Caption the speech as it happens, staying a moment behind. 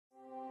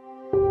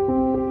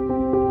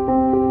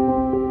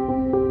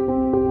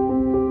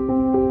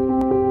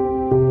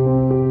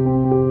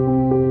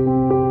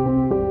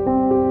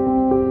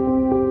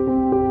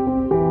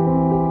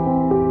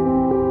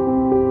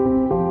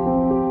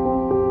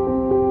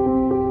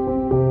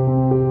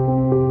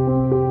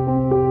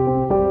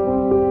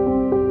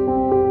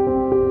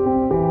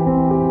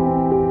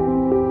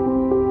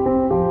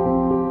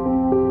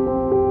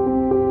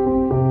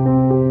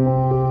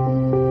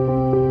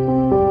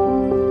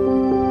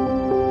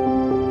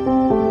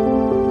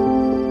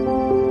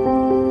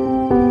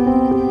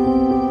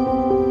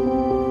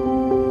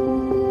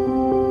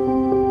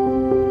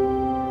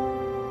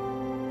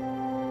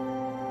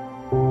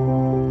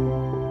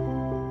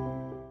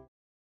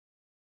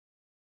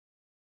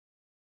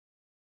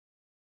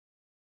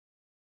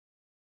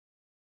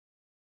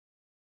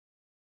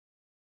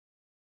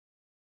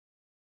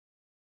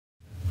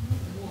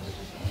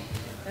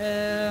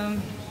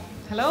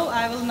Hello,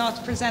 I will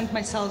not present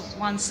myself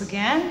once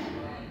again.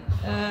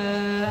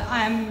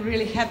 I'm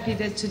really happy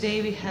that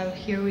today we have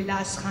here with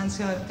us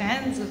Jörg,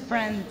 a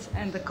friend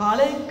and a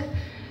colleague.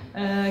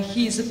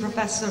 He is a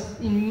professor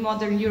in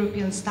modern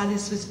European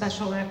studies with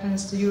special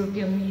reference to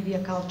European media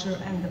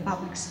culture and the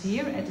public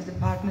sphere at the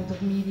Department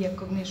of Media,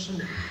 Cognition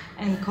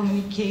and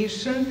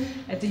Communication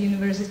at the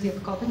University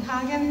of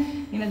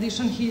Copenhagen. In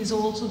addition, he is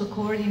also the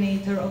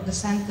coordinator of the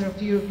Center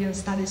of European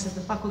Studies at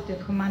the Faculty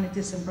of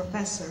Humanities and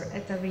professor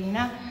at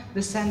Irena,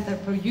 the Center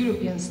for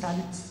European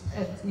Studies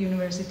at the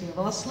University of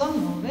Oslo,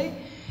 Norway.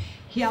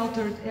 He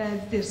authored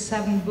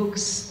 7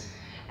 books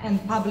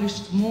and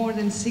published more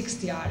than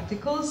 60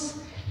 articles.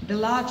 The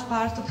large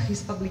part of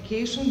his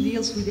publication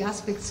deals with the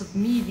aspects of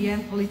media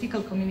and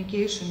political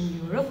communication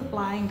in Europe,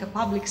 applying a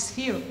public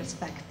sphere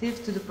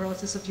perspective to the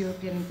process of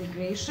European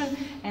integration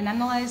and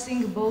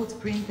analyzing both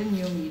print and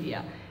new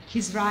media.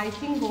 His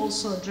writing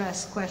also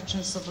addressed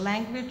questions of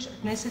language,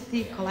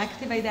 ethnicity,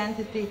 collective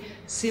identity,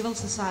 civil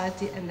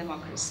society and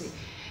democracy.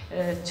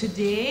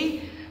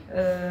 Today,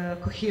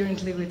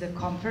 coherently with the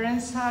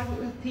conference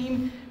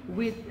theme,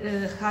 with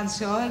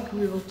Jörg,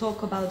 we will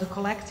talk about the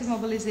collective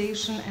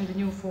mobilization and the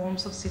new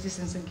forms of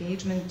citizens'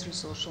 engagement through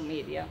social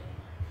media.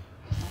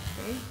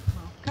 Okay,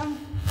 welcome.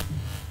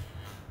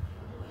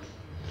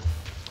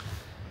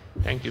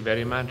 Thank you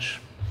very much,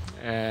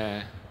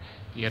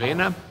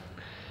 Irena.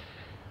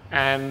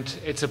 And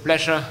it's a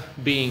pleasure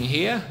being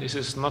here. This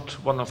is not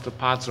one of the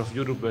parts of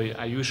Europe where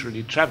I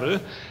usually travel,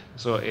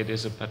 so it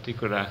is a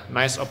particular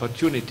nice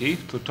opportunity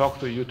to talk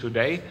to you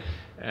today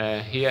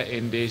here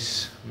in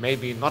this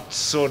maybe not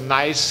so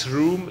nice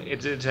room.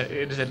 It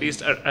is at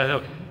least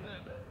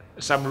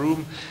some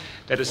room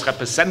that is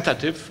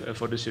representative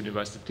for this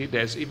university.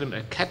 There's even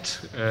a cat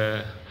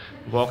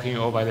walking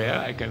over there,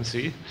 I can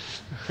see.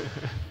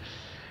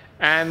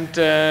 And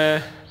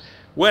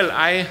well,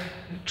 I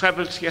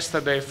traveled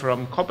yesterday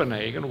from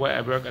Copenhagen, where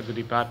I work at the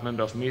Department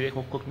of Media,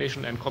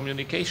 Cognition and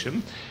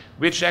Communication,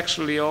 which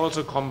actually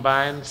also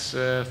combines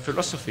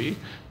philosophy.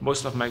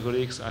 Most of my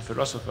colleagues are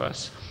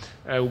philosophers,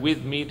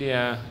 with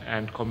media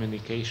and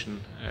communication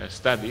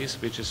studies,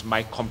 which is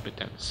my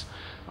competence.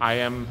 I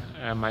am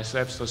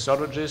myself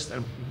sociologist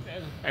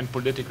and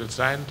political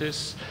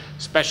scientist,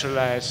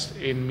 specialized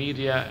in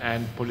media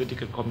and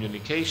political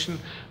communication.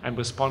 I'm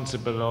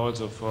responsible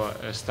also for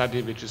a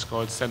study which is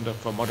called Center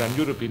for Modern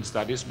European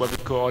Studies, where we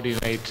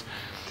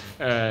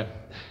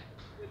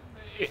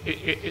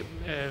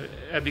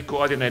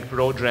coordinate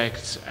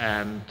projects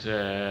and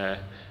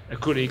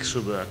colleagues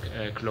who work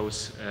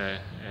close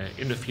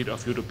in the field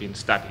of European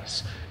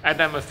studies. And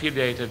I'm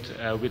affiliated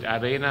with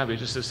Irena,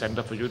 which is the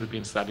Center for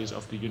European Studies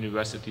of the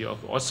University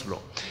of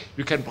Oslo.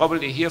 You can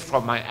probably hear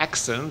from my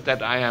accent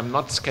that I am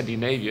not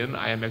Scandinavian,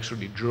 I am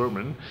actually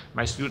German.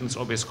 My students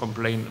always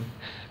complain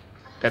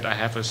that I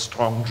have a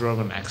strong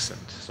German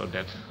accent, so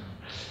that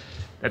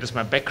is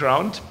my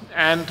background.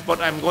 And what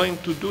I'm going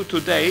to do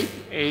today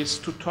is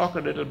to talk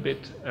a little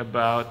bit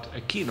about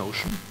a key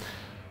notion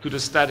to the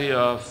study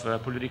of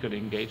political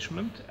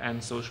engagement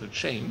and social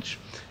change,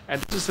 and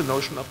this is the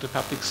notion of the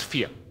public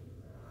sphere.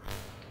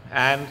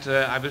 And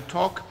I will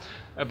talk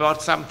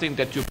about something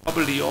that you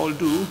probably all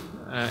do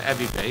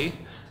every day,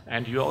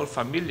 and you're all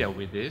familiar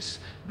with this,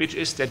 which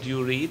is that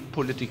you read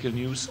political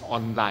news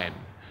online.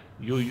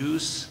 You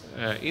use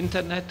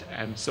internet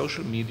and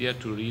social media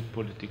to read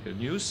political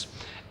news,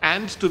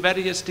 and to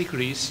various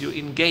degrees you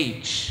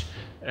engage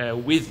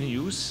with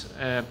news.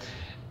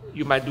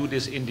 You might do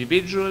this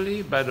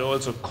individually, but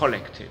also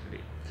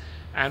collectively.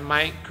 And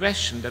my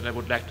question that I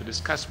would like to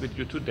discuss with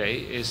you today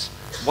is,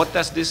 what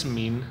does this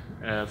mean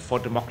for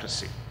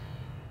democracy?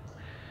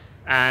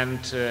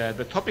 And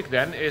the topic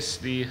then is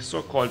the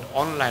so-called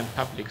online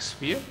public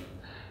sphere.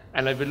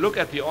 And I will look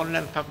at the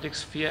online public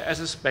sphere as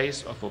a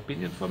space of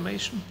opinion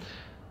formation,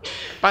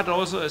 but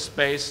also a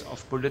space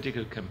of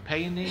political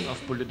campaigning,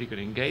 of political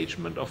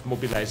engagement, of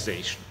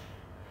mobilization.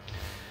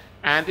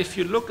 And if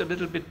you look a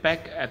little bit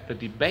back at the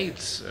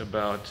debates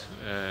about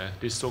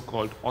this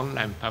so-called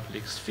online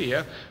public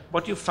sphere,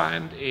 what you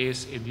find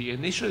is in the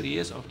initial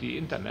years of the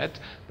internet,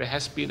 there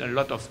has been a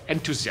lot of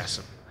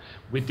enthusiasm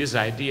with this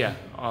idea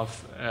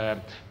of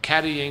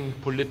carrying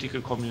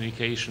political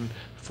communication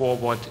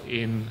forward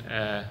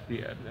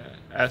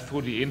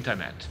through the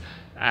internet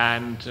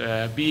and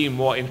being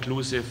more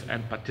inclusive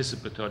and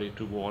participatory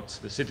towards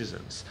the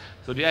citizens.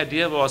 So the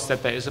idea was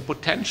that there is a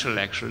potential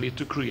actually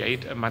to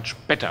create a much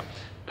better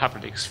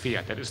public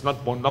sphere that is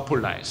not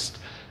monopolized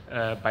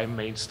by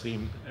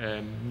mainstream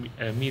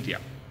media.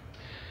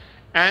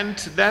 And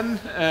then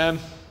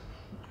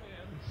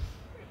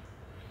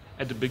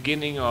at the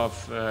beginning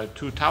of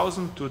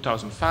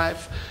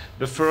 2005,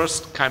 the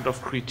first kind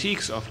of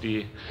critiques of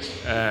the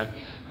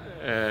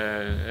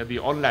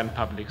online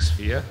public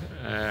sphere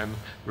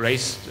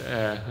raised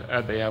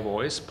their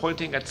voice,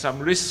 pointing at some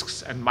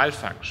risks and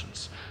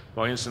malfunctions.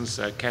 For instance,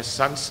 Cass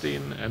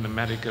Sunstein, an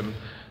American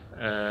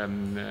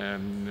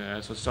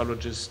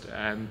sociologist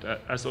and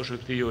a social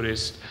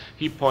theorist,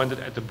 he pointed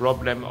at the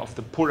problem of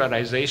the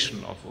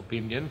polarization of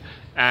opinion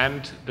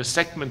and the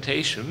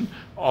segmentation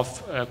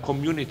of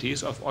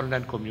communities, of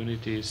online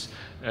communities,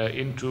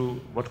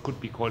 into what could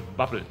be called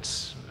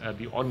bubbles,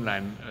 the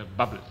online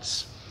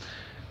bubbles.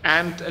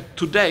 And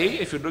today,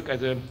 if you look at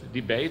the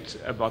debate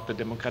about the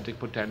democratic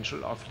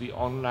potential of the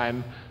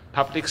online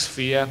public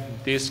sphere,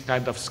 this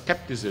kind of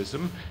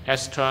skepticism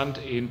has turned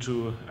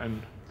into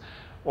an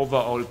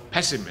overall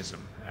pessimism.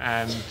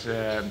 And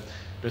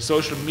the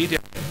social media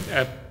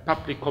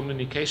public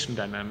communication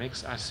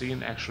dynamics are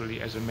seen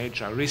actually as a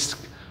major risk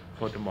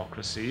for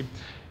democracy.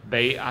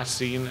 They are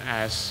seen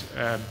as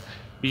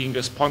being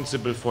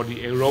responsible for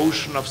the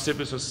erosion of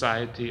civil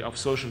society, of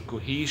social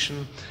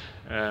cohesion,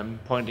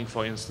 pointing,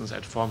 for instance,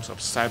 at forms of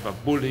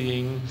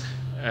cyberbullying,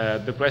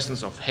 the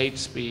presence of hate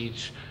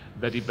speech,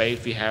 the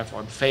debate we have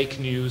on fake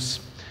news.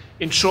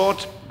 In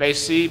short, they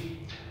see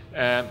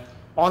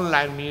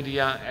online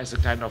media as a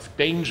kind of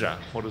danger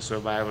for the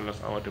survival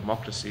of our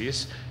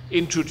democracies,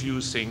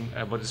 introducing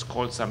what is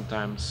called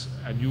sometimes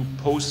a new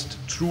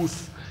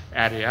post-truth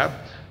area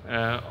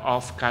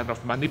of kind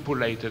of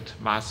manipulated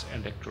mass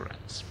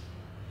electorates.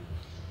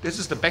 This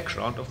is the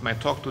background of my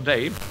talk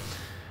today,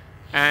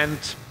 and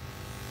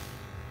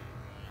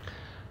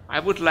I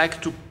would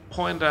like to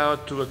point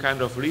out to a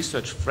kind of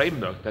research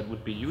framework that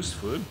would be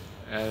useful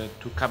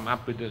to come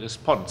up with a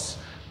response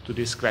to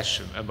this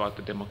question about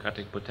the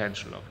democratic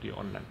potential of the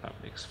online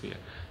public sphere.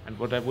 And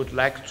what I would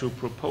like to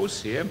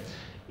propose here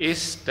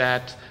is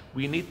that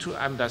we need to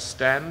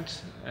understand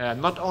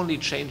not only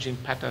changing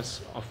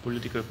patterns of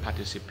political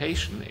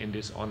participation in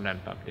this online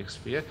public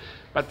sphere,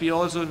 but we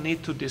also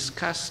need to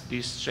discuss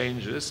these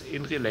changes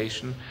in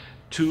relation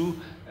to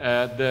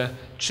the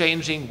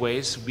changing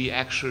ways we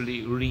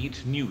actually read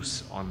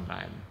news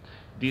online.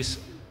 This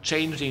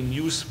changing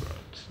news world,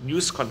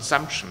 news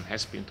consumption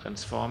has been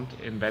transformed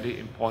in very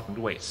important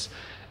ways.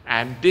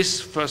 And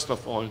this, first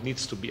of all,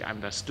 needs to be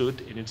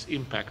understood in its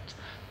impact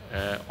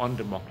on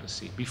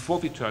democracy before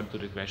we turn to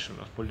the question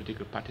of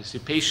political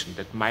participation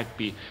that might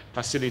be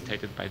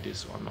facilitated by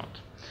this or not.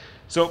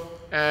 So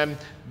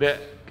the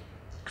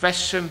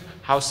question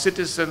how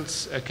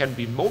citizens can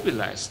be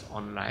mobilized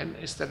online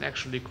is then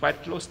actually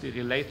quite closely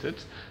related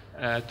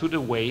to the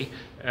way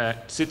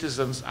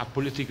citizens are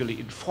politically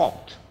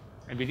informed.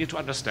 And we need to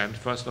understand,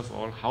 first of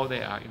all, how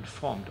they are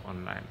informed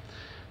online.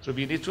 So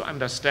we need to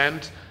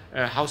understand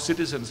how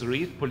citizens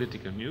read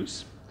political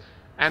news,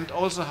 and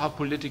also how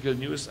political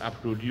news are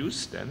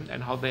produced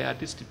and how they are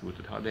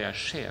distributed, how they are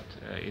shared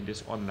in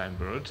this online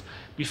world,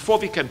 before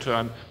we can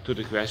turn to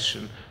the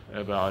question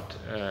about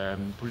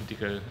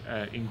political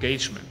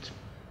engagement.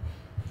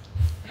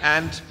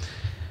 And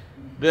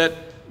the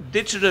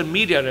digital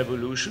media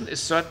revolution is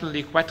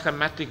certainly quite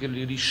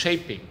dramatically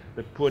reshaping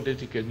the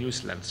political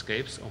news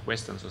landscapes of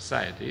Western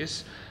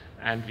societies,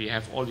 and we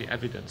have all the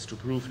evidence to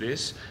prove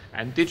this.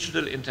 And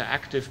digital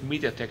interactive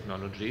media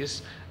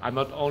technologies are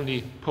not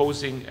only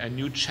posing a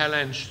new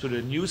challenge to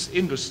the news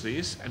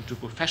industries and to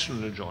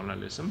professional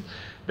journalism,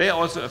 they are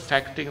also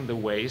affecting the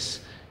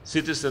ways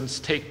citizens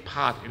take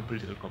part in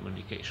political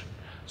communication.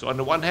 So on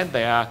the one hand,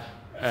 they are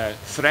a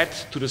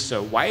threat to the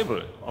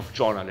survival of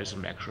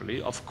journalism,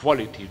 actually, of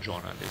quality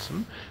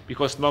journalism,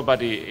 because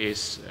nobody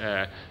is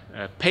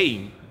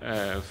paying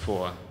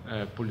for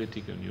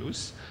political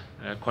news.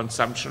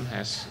 Consumption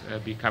has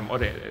become, or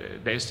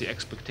there is the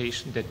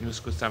expectation that news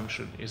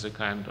consumption is a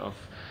kind of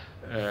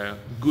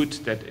good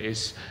that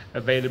is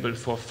available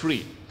for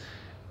free.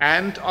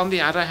 And on the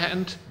other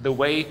hand, the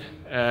way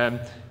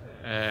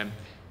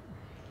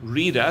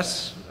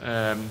readers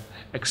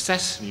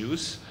access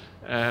news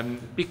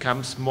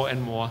becomes more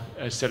and more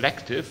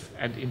selective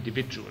and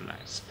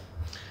individualized.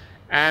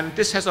 And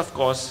this has, of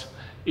course,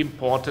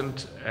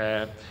 important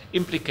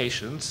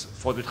implications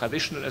for the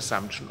traditional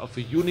assumption of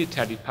a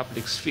unitary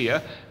public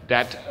sphere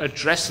that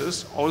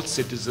addresses all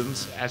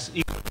citizens as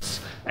equals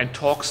and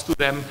talks to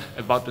them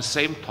about the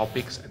same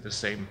topics at the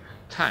same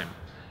time.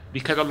 We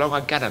can no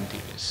longer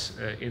guarantee this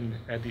in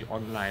the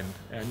online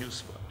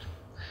news world.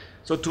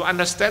 So to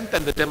understand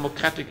then the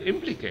democratic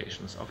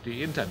implications of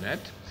the internet,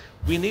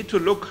 we need to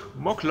look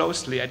more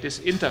closely at this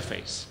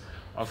interface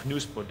of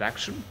news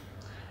production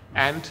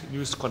and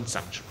news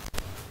consumption.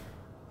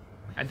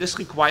 And this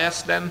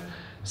requires then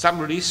some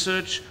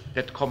research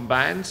that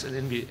combines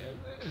an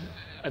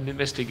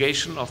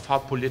investigation of how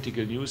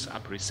political news are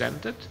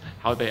presented,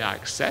 how they are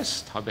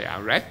accessed, how they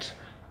are read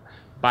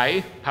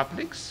by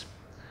publics,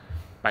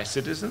 by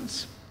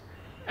citizens,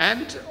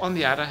 and on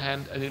the other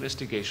hand, an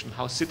investigation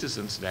how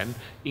citizens then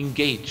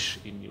engage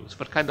in news.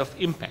 What kind of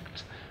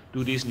impact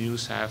do these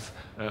news have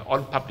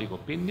on public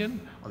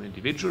opinion, on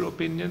individual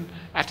opinion,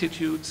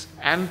 attitudes,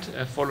 and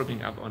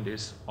following up on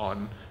this,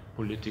 on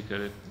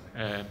political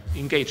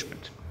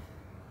engagement.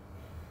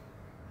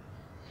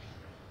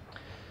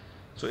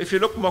 So if you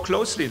look more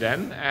closely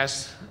then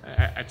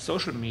at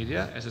social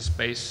media as a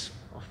space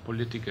of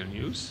political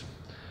news,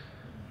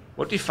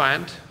 what we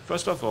find,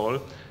 first of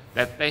all,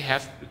 that they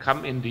have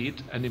become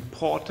indeed an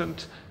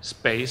important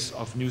space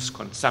of news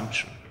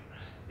consumption.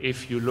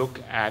 If you look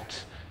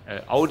at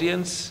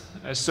audience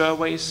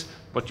surveys,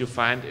 what you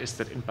find is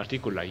that in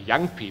particular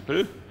young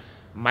people,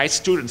 my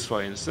students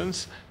for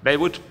instance, they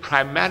would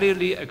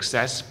primarily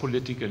access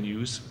political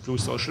news through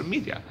social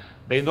media.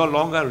 They no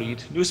longer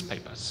read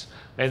newspapers.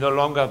 They no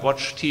longer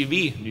watch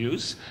TV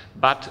news,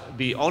 but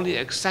the only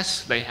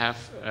access they have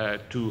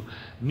to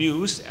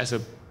news as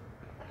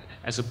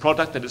a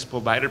product that is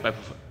provided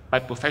by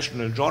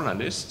professional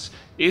journalists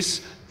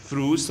is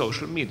through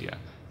social media,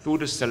 through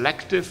the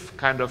selective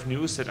kind of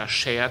news that are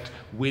shared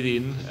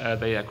within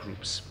their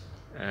groups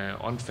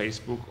on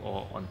Facebook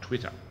or on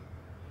Twitter.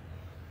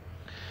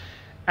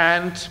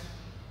 And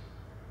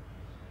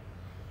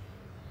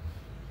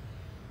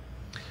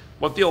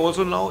what we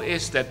also know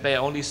is that they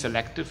only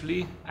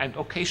selectively and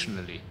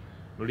occasionally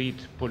read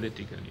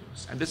political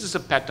news. And this is a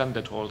pattern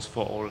that holds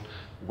for all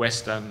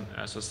Western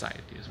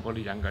societies, for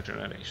the younger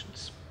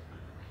generations.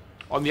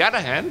 On the other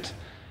hand,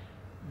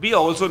 we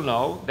also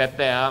know that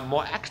there are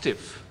more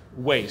active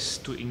ways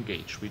to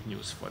engage with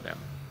news for them,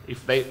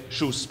 if they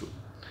choose to.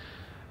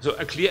 So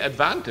a clear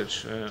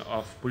advantage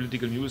of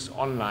political news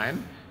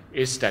online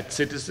is that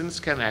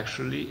citizens can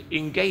actually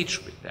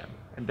engage with them,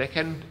 and they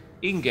can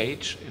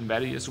engage in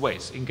various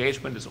ways.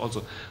 Engagement is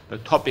also the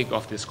topic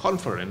of this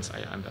conference,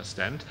 I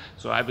understand,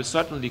 so I will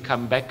certainly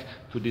come back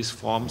to these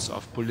forms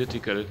of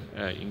political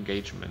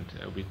engagement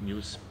with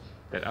news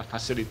that are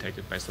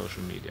facilitated by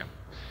social media.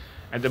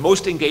 And the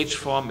most engaged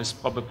form is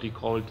probably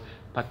called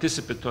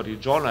participatory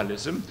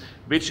journalism,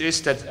 which is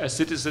that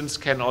citizens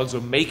can also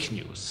make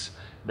news.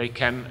 They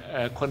can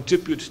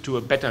contribute to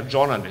a better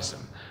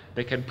journalism.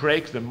 They can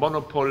break the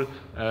monopoly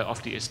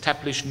of the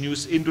established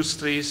news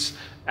industries,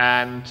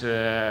 and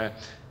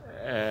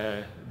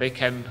they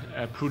can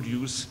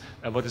produce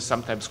what is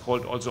sometimes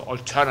called also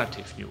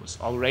alternative news,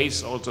 or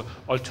raise also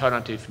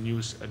alternative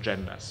news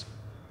agendas.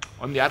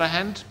 On the other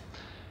hand,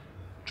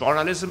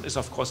 journalism is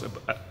of course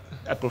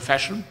a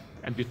profession,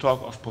 and we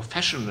talk of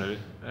professional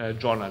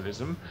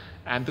journalism,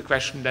 and the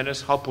question then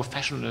is how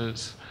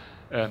professionals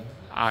are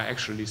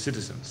actually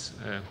citizens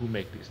who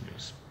make these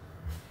news.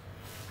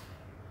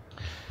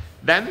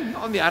 Then,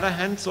 on the other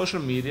hand,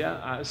 social media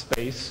are a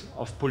space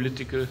of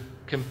political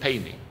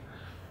campaigning,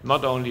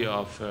 not only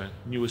of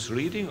news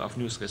reading, of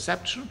news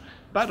reception,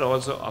 but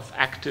also of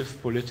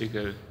active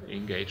political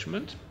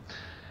engagement.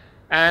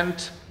 And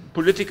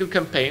political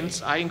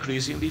campaigns are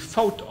increasingly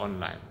fought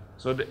online.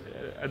 So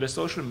the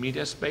social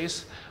media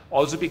space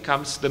also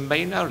becomes the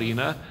main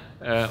arena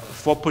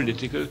for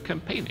political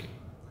campaigning.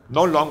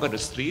 No longer the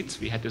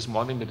streets. We had this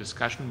morning the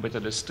discussion whether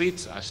the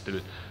streets are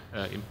still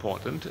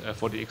important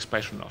for the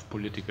expression of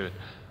political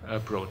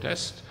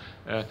protest.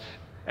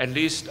 At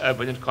least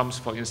when it comes,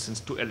 for instance,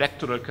 to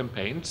electoral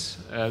campaigns,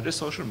 the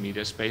social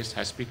media space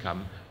has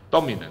become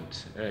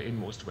dominant in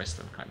most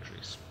Western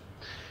countries.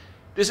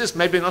 This is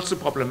maybe not so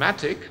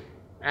problematic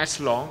as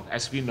long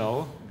as we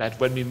know that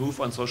when we move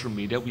on social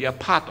media, we are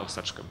part of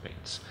such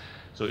campaigns.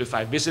 So if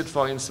I visit,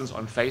 for instance,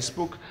 on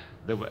Facebook,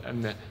 the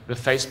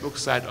Facebook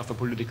site of a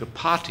political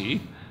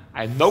party,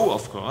 I know,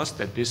 of course,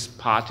 that this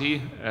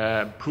party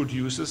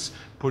produces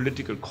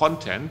political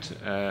content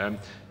that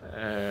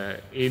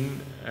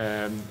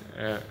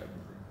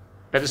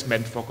is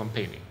meant for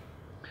campaigning.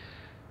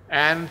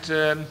 And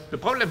the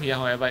problem here,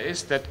 however,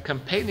 is that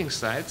campaigning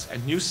sites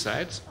and news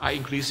sites are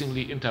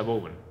increasingly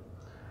interwoven.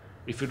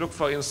 If you look,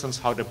 for instance,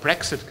 how the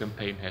Brexit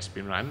campaign has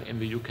been run in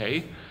the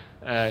UK,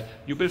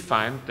 you will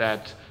find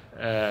that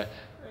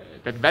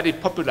very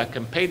popular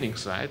campaigning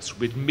sites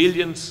with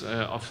millions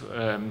of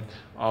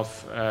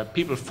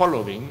people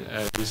following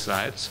these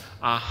sites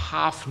are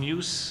half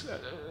news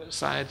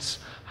sites,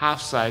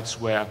 half sites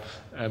where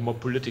more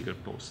political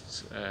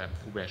posts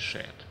were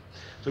shared.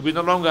 So we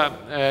no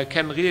longer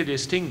can really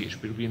distinguish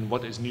between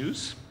what is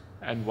news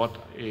and what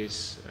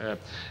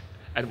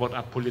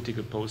are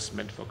political posts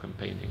meant for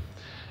campaigning.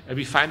 And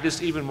we find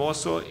this even more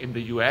so in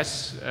the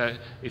US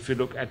if you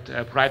look at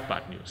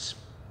Breitbart News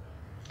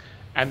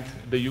and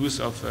the use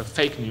of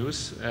fake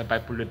news by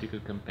political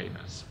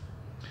campaigners.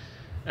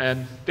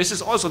 And this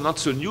is also not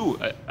so new,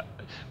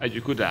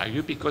 you could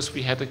argue, because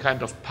we had a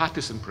kind of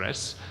partisan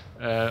press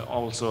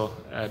also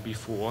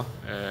before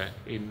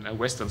in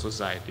Western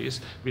societies,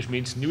 which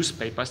means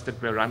newspapers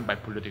that were run by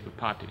political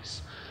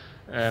parties.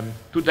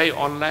 Today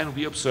online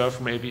we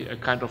observe maybe a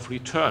kind of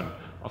return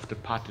of the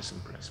partisan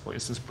press. For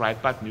instance,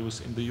 Breitbart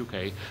News in the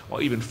UK,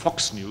 or even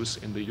Fox News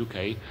in the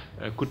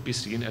UK, could be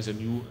seen as a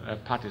new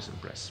partisan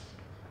press.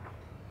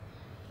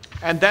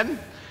 And then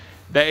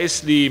there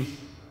is the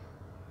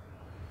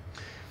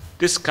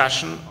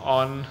discussion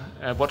on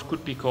what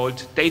could be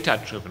called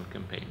data-driven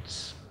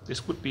campaigns. This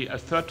could be a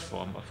third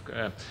form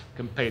of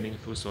campaigning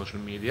through social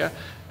media,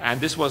 and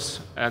this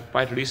was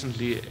quite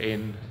recently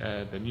in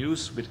the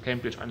news with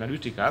Cambridge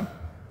Analytica,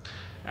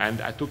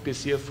 and I took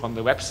this here from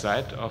the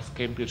website of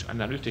Cambridge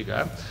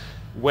Analytica,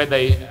 where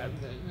they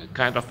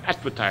kind of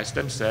advertised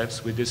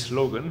themselves with this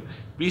slogan: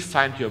 "We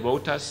find your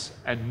voters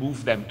and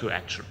move them to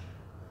action."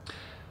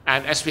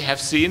 And as we have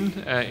seen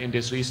in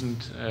this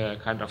recent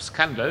kind of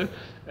scandal,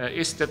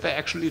 is that they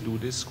actually do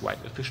this quite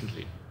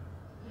efficiently.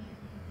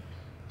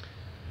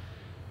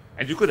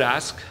 And you could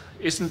ask,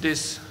 isn't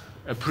this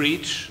a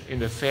breach in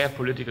the fair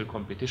political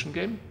competition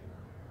game?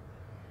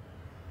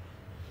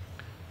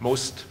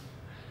 Most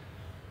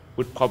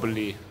would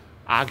probably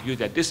argue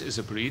that this is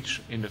a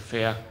breach in the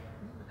fair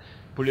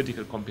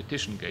political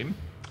competition game,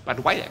 but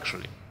why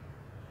actually?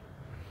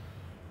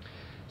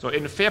 So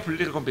in a fair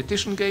political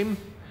competition game,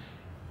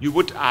 you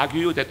would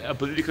argue that a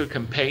political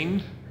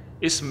campaign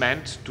is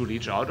meant to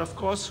reach out, of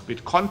course,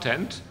 with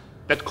content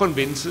that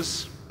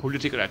convinces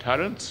political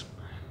adherents,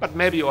 but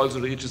maybe also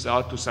reaches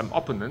out to some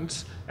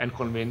opponents and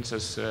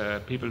convinces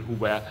people who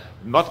were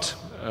not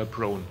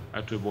prone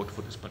to vote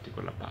for this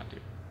particular party.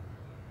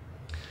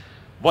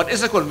 What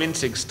is a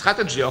convincing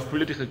strategy of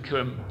political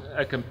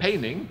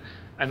campaigning,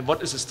 and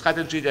what is a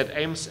strategy that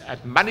aims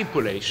at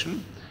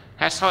manipulation,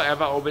 has,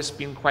 however, always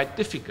been quite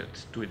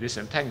difficult to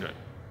disentangle.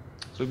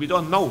 So we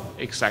don't know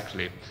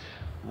exactly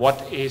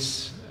what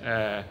is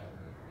a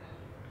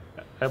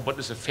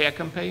fair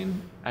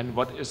campaign and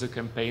what is a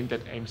campaign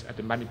that aims at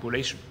the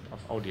manipulation of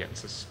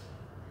audiences,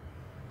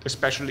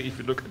 especially if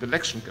you look at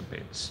election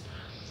campaigns.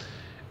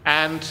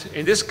 And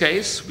in this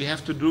case, we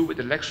have to do with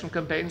election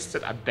campaigns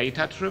that are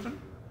data-driven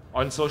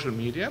on social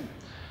media,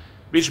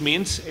 which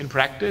means in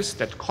practice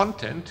that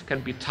content can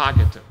be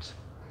targeted.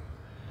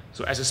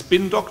 So as a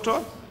spin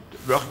doctor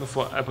working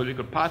for a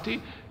political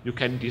party, you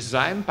can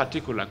design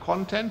particular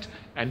content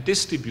and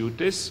distribute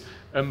this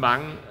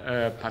among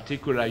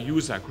particular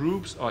user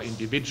groups or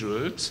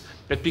individuals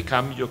that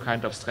become your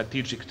kind of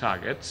strategic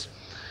targets.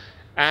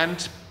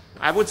 And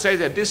I would say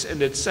that this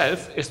in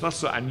itself is not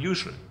so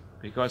unusual,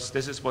 because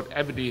this is what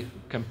every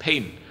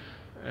campaign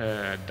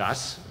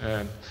does.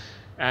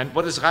 And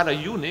what is rather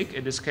unique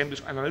in this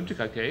Cambridge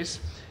Analytica case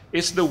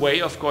is the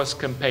way, of course,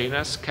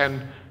 campaigners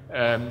can,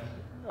 the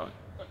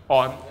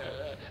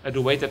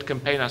way that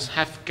campaigners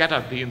have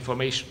gathered the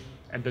information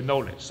and the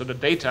knowledge. So the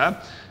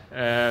data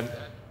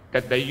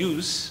that they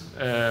use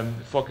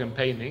for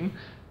campaigning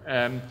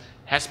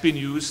has been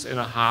used in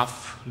a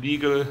half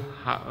legal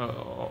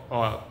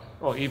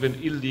or even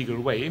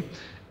illegal way,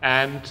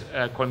 and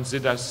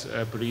considers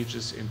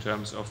breaches in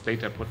terms of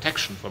data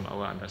protection from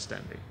our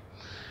understanding.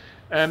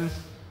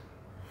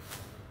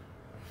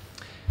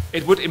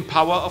 It would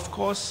empower, of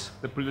course,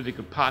 the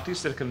political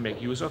parties that can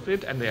make use of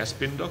it, and they are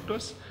spin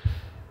doctors,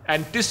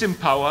 and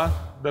disempower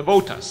the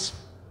voters.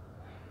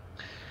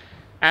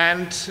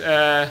 And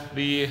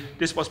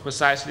this was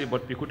precisely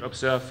what we could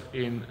observe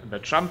in the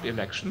Trump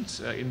elections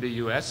in the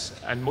US,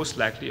 and most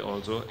likely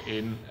also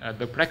in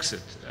the Brexit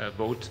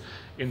vote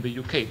in the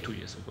UK 2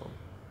 years ago.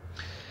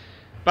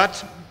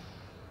 But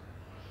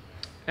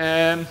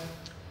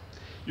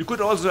you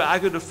could also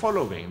argue the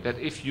following, that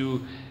if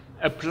you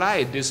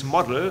apply this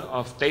model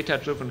of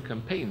data-driven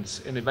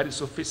campaigns in a very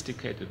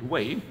sophisticated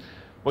way,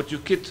 what you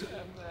could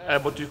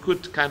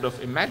kind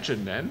of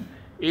imagine then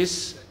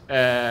is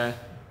a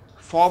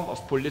form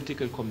of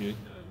political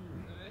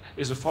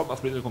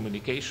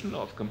communication,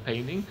 of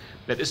campaigning,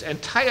 that is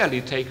entirely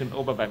taken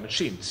over by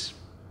machines.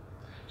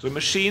 So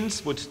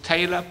machines would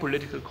tailor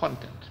political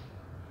content.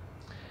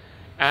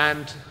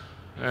 And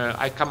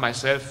I come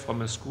myself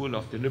from a school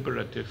of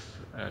deliberative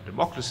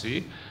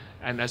democracy,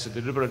 and as a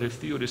deliberative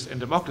theorist in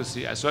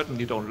democracy, I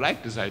certainly don't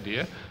like this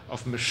idea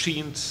of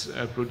machines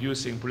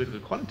producing political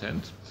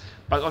content.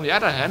 But on the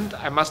other hand,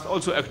 I must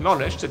also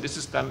acknowledge that this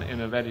is done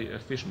in a very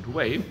efficient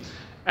way,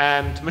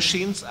 and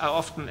machines are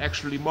often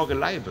actually more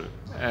reliable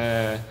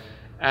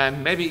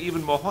and maybe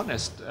even more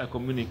honest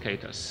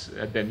communicators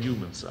than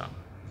humans are.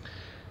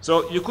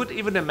 So you could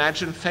even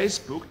imagine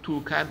Facebook to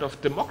kind of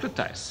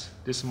democratize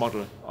this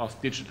model of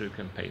digital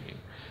campaigning.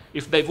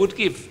 If they would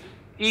give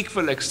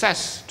equal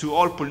access to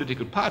all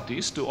political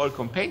parties, to all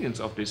companions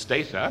of this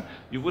data,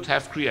 you would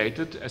have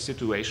created a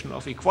situation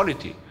of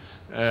equality.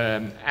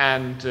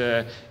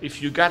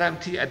 If you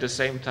guarantee at the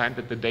same time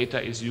that the data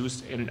is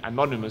used in an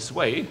anonymous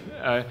way,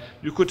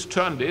 you could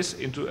turn this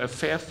into a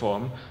fair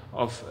form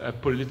of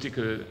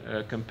political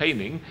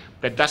campaigning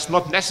that does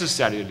not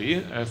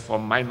necessarily,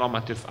 from my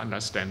normative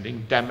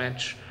understanding,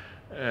 damage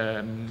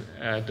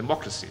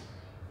democracy.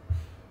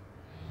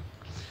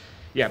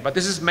 Yeah, but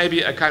this is maybe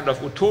a kind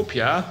of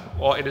utopia,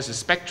 or it is a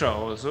spectre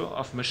also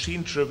of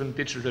machine-driven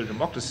digital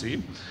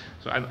democracy.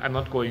 So I'm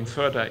not going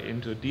further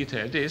into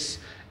detail this,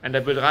 and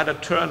I will rather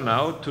turn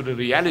now to the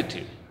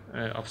reality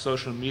of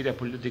social media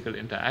political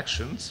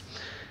interactions,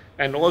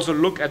 and also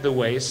look at the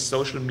ways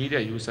social media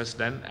users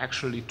then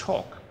actually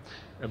talk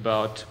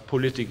about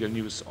political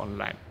news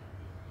online.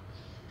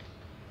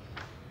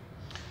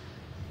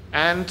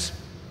 And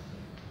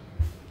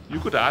you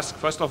could ask,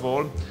 first of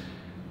all,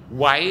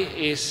 why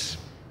is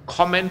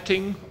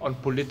commenting on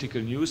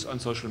political news on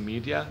social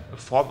media a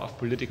form of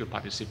political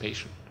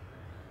participation?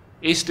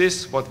 Is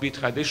this what we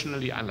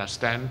traditionally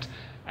understand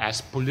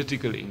as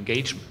political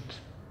engagement?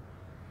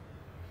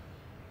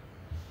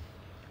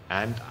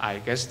 And I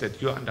guess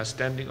that your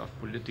understanding of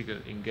political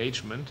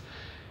engagement,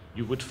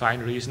 you would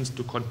find reasons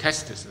to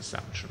contest this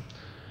assumption.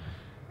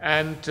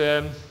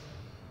 And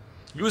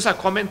user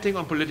commenting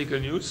on political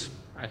news,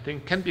 I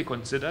think, can be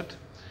considered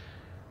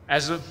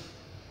as a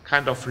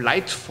kind of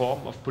light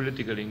form of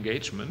political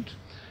engagement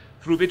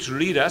through which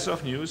readers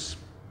of news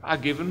are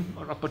given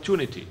an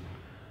opportunity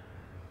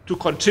to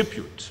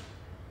contribute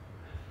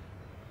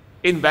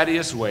in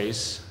various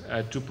ways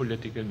to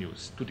political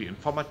news, to the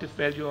informative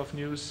value of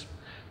news,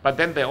 but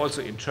then they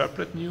also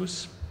interpret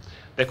news.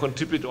 They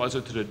contribute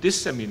also to the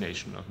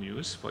dissemination of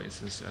news, for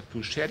instance,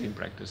 through sharing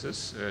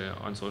practices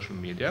on social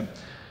media.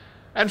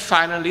 And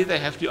finally, they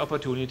have the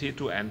opportunity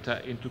to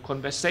enter into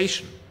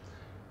conversation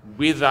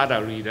with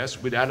other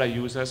readers, with other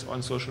users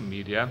on social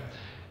media.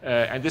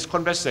 And this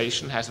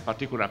conversation has a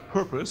particular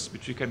purpose,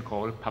 which we can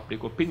call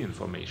public opinion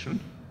formation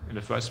in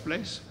the first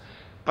place.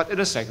 But in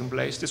the second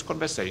place, this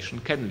conversation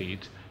can lead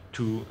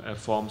to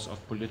forms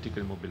of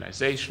political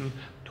mobilization,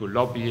 to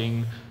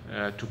lobbying,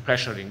 to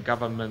pressuring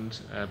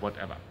government,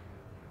 whatever.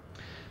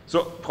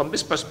 So from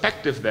this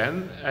perspective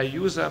then, a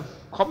user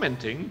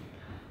commenting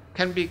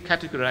can be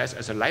categorized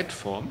as a light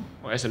form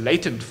or as a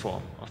latent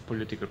form of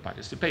political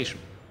participation.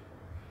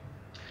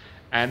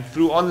 And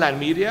through online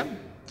media,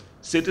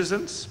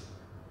 citizens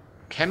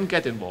can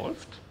get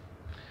involved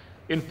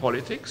in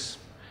politics.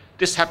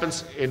 This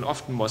happens in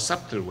often more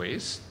subtle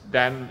ways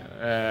than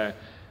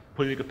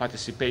political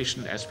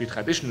participation as we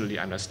traditionally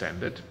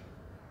understand it.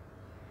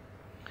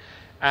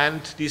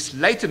 And these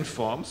latent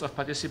forms of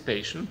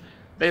participation,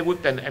 they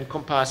would then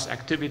encompass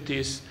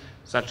activities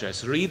such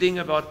as reading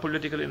about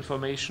political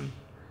information,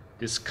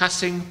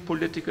 discussing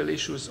political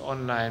issues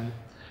online.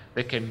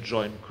 They can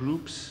join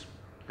groups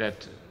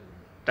that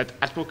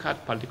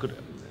advocate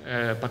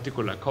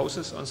particular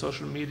causes on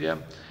social media.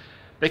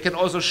 They can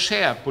also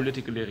share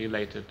politically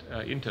related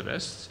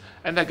interests,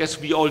 and I guess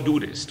we all do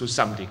this to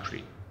some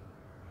degree.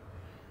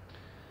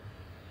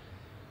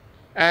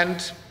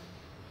 And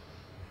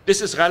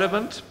this is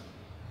relevant,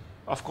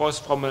 of course,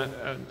 from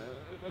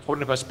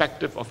the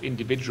perspective of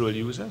individual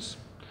users,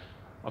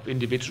 of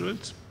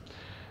individuals,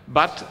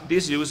 but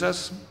these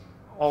users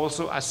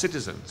also are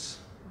citizens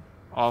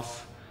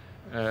of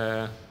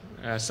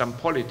some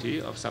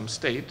polity, of some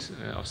state,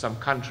 of some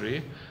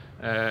country.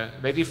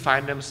 They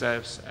define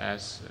themselves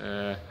as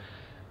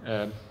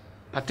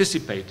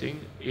participating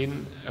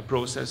in a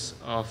process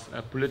of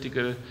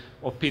political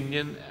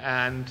opinion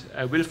and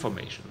will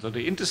formation. So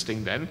the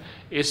interesting then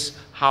is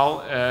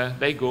how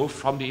they go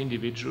from the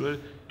individual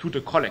to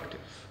the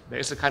collective. There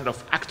is a kind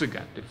of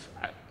aggregative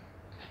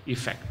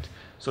effect.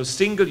 So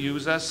single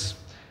users,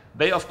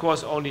 they of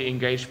course only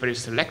engage very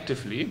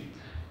selectively,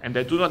 and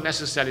they do not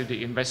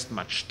necessarily invest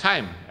much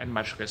time and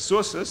much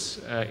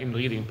resources in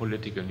reading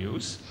political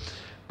news.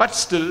 But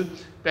still,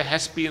 there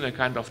has been a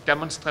kind of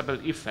demonstrable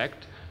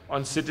effect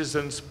on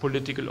citizens'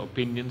 political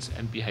opinions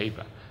and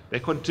behavior. They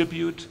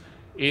contribute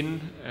in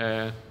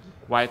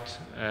quite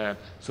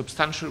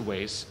substantial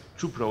ways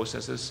to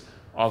processes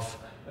of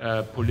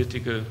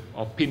political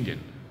opinion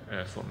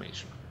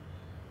formation.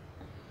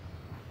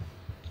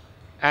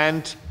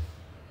 And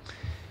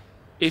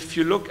if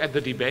you look at the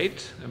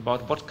debate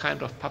about what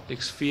kind of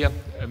public sphere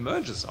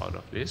emerges out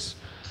of this,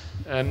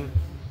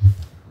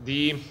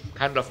 the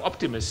kind of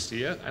optimist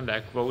here, and I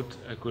quote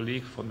a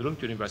colleague from the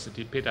Lund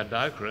University, Peter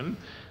Dahlgren,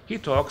 he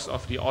talks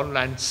of the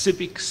online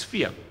civic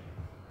sphere,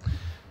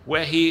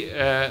 where he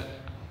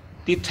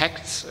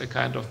detects a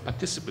kind of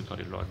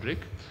participatory logic.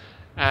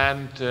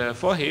 And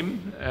for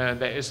him,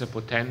 there is a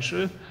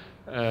potential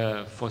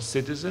for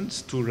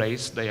citizens to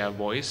raise their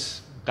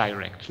voice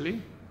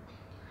directly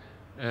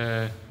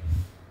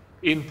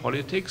in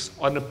politics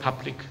on a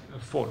public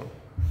forum.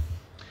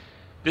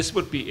 This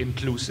would be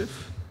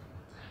inclusive.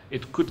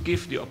 It could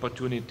give the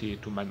opportunity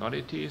to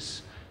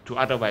minorities, to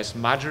otherwise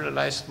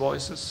marginalized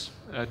voices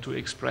to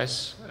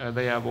express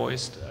their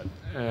voice,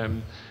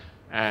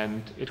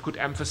 and it could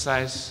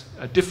emphasize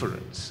a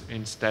difference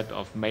instead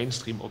of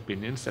mainstream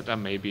opinions that are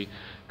maybe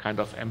kind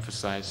of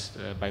emphasized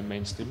by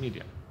mainstream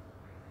media.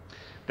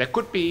 There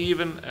could be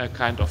even a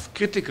kind of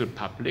critical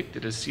public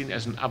that is seen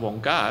as an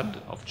avant-garde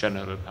of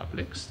general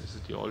publics. This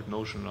is the old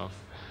notion of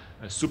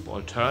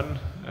subaltern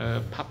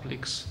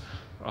publics,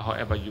 or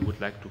however you would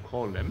like to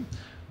call them.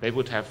 They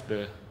would have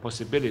the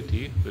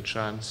possibility, the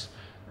chance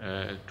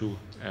to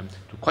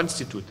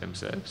constitute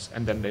themselves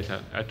and then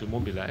later to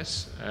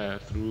mobilize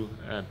through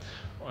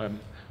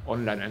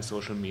online and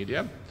social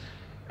media.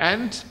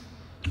 And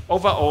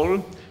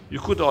overall, you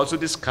could also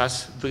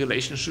discuss the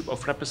relationship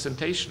of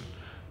representation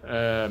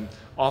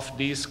of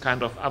these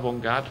kind of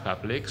avant-garde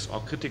publics or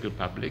critical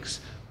publics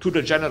to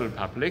the general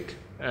public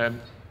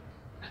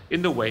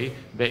in the way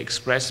they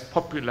express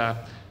popular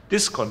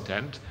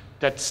discontent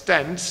that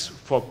stands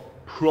for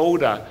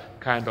broader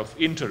kind of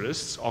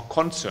interests or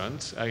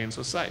concerns in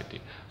society.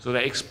 So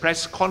they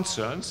express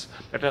concerns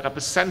that are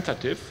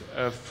representative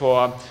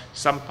for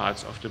some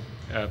parts of the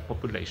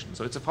population.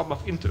 So it's a form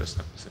of interest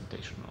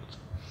representation also.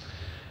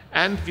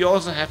 And we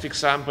also have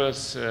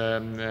examples,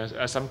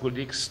 some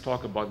colleagues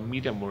talk about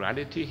media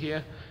morality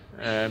here,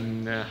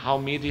 how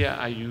media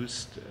are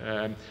used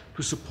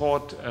to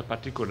support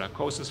particular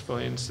causes, for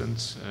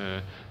instance,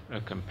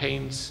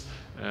 campaigns,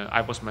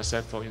 I was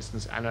myself, for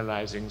instance,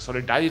 analyzing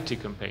solidarity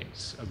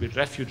campaigns with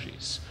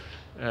refugees,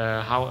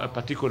 how a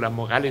particular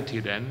morality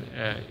then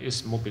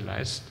is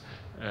mobilized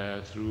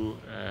through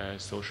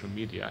social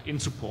media in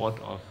support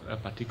of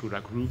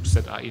particular groups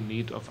that are in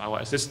need of our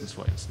assistance,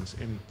 for instance,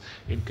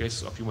 in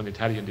cases of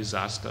humanitarian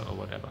disaster or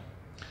whatever.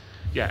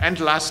 Yeah, and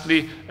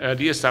lastly,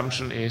 the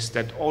assumption is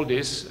that all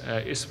this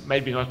is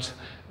maybe not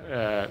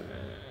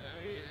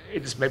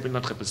it is maybe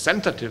not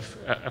representative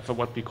for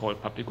what we call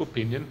public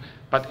opinion,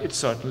 but it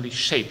certainly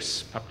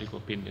shapes public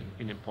opinion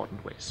in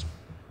important ways.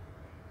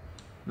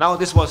 Now,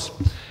 this was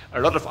a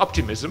lot of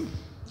optimism,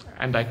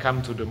 and I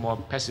come to the more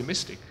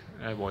pessimistic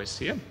voice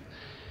here,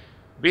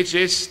 which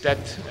is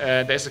that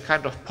there's a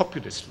kind of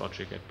populist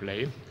logic at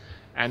play,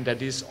 and that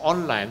these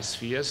online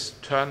spheres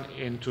turn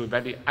into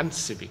very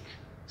uncivic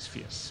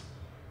spheres.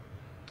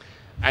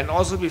 And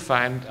also we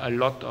find a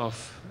lot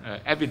of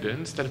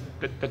evidence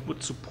that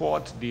would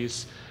support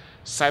this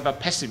cyber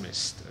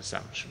pessimist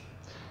assumption,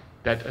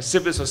 that a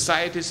civil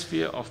society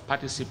sphere of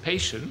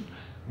participation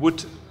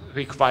would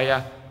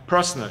require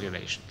personal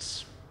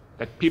relations,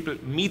 that people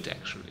meet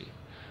actually,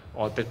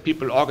 or that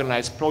people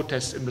organize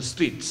protests in the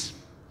streets.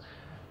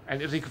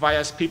 And it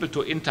requires people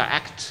to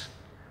interact,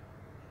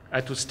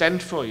 to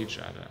stand for each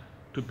other,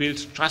 to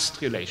build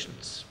trust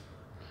relations.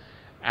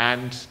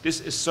 And this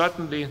is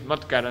certainly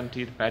not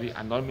guaranteed by the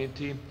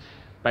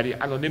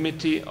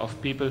anonymity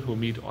of people who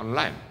meet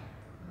online.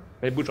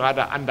 They would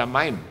rather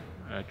undermine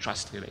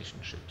trust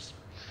relationships.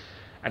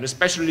 And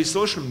especially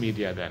social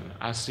media then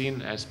are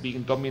seen as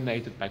being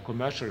dominated by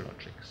commercial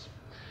logics.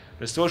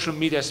 The social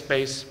media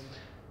space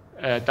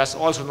does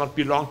also not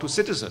belong to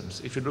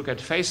citizens. If you look at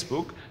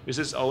Facebook, this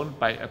is owned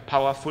by a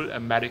powerful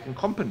American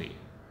company.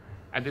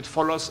 And it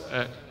follows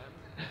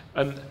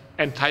an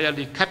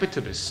entirely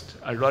capitalist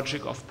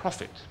logic of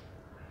profit,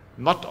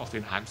 not of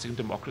enhancing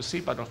democracy,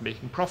 but of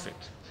making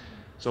profit.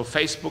 So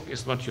Facebook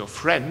is not your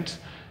friend,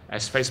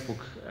 as Facebook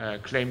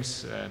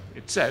claims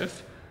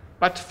itself,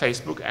 but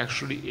Facebook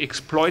actually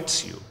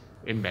exploits you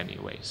in many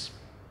ways.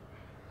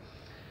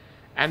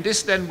 And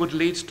this then would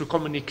lead to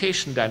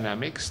communication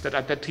dynamics that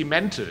are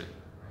detrimental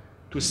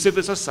to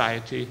civil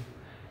society,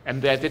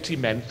 and they are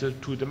detrimental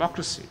to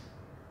democracy.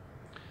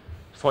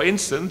 For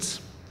instance,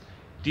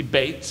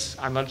 debates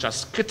are not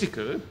just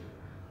critical,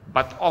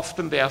 but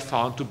often they are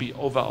found to be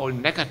overall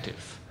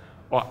negative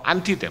or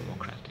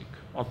anti-democratic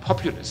or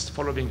populist,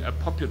 following a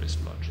populist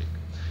logic.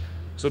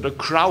 So the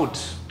crowd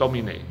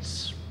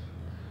dominates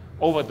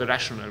over the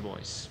rational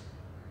voice.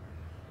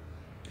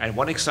 And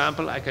one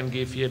example I can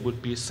give here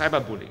would be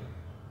cyberbullying.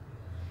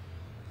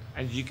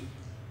 And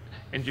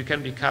you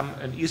can become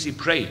an easy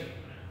prey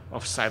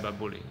of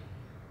cyberbullying.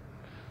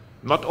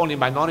 Not only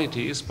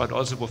minorities, but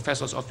also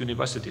professors of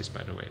universities,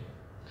 by the way.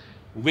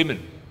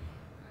 Women,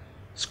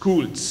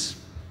 schools,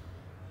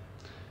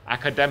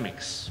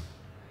 academics,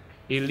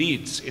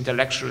 elites,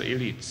 intellectual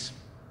elites.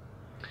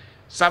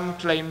 Some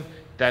claim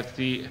that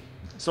the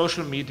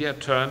social media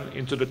turn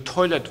into the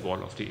toilet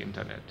wall of the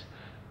internet,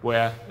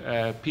 where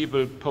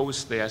people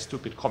post their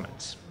stupid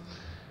comments.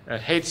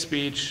 Hate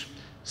speech,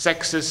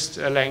 sexist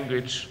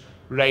language,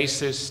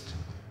 racist,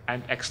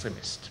 and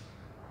extremist.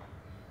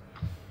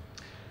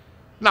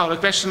 Now the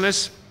question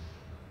is,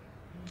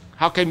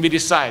 how can we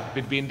decide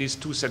between these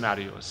two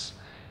scenarios,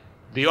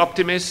 the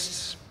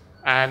optimists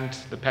and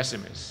the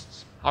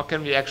pessimists? How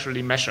can we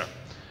actually measure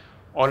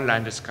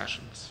online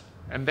discussions?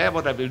 And there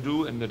what I will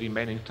do in the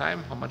remaining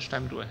time, how much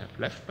time do I have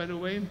left, by the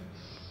way?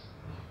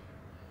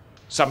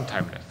 Some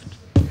time left,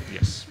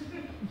 yes.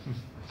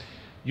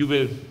 You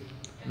will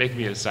make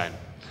me a sign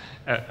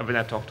when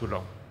I talk too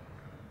long.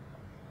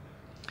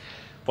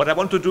 What I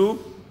want to do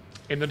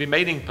in the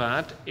remaining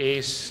part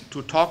is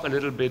to talk a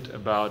little bit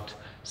about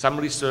some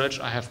research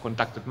I have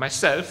conducted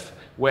myself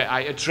where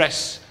I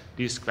address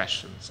these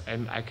questions,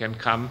 and I can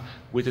come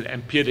with an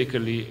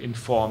empirically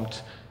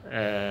informed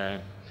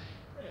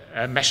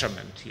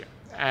measurement here.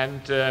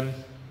 And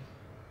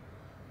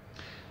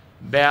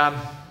there are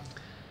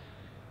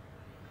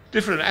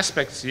different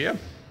aspects here.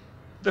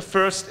 The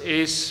first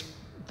is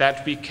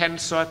that we can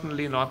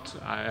certainly not,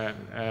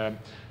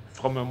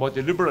 from a more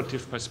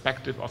deliberative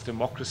perspective of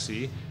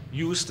democracy,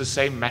 use the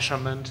same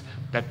measurement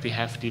that we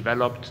have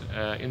developed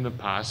in the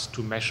past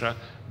to measure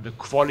the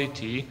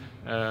quality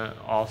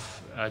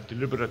of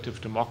deliberative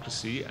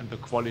democracy and the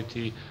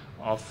quality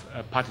of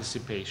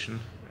participation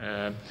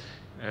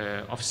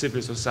of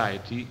civil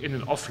society in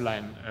an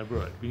offline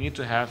world. We need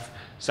to have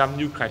some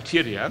new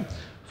criteria.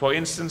 For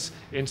instance,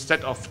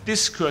 instead of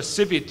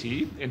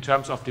discursivity in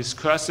terms of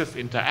discursive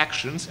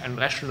interactions and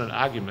rational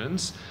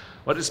arguments,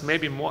 what is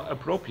maybe more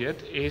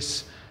appropriate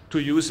is to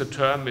use a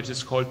term which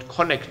is called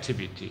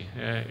connectivity.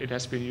 It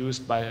has been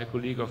used by a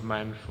colleague of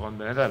mine from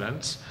the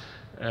Netherlands,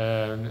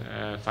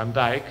 Van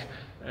Dijk.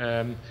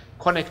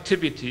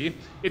 Connectivity,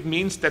 it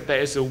means that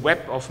there is a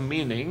web of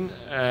meaning,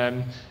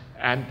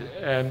 and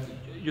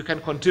you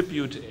can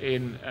contribute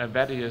in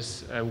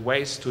various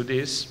ways to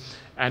this.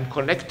 And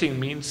connecting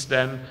means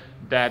then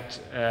that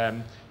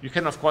you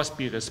can, of course,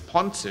 be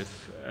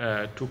responsive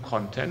to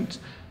content,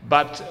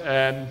 but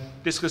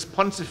this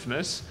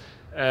responsiveness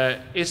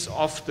is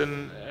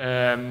often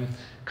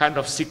kind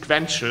of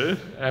sequential,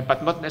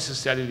 but not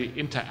necessarily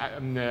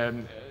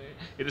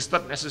it is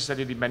not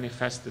necessarily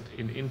manifested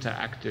in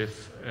interactive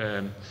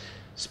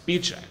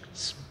speech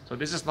acts. So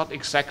this is not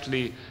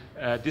exactly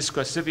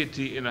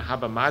discursivity in a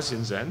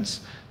Habermasian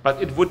sense,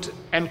 but it would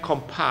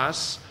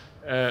encompass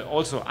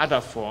also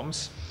other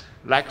forms,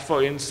 like,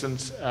 for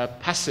instance,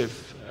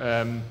 passive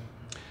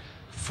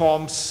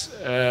forms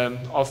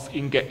of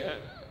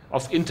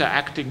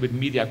interacting with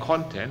media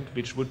content,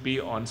 which would be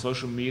on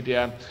social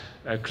media,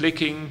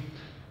 clicking,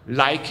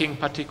 liking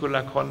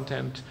particular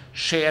content,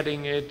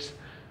 sharing it,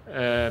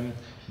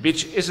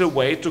 which is a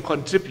way to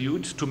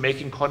contribute to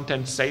making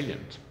content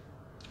salient,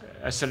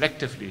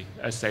 selectively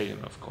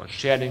salient, of course,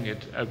 sharing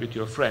it with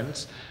your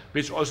friends,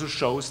 which also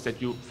shows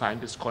that you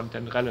find this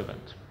content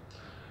relevant.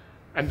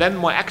 And then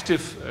more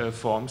active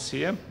forms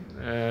here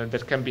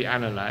that can be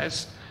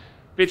analyzed,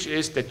 which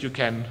is that you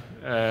can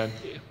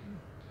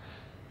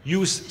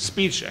use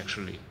speech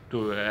actually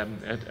to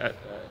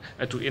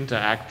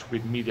interact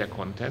with media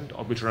content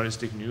or with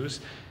journalistic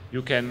news.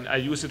 You can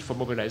use it for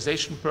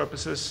mobilization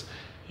purposes.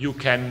 You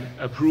can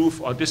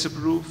approve or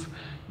disapprove.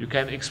 You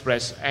can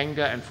express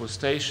anger and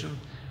frustration.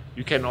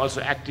 You can also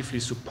actively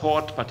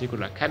support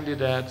particular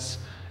candidates.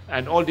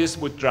 And all this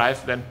would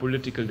drive then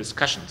political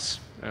discussions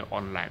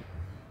online.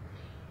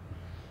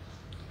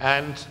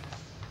 And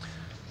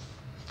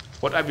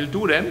what I will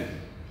do then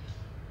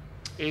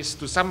is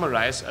to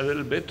summarize a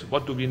little bit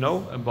what do we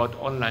know about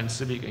online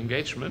civic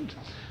engagement.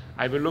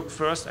 I will look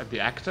first at the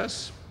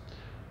actors.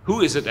 Who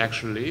is it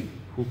actually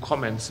who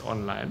comments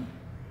online?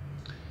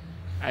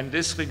 And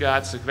this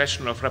regards the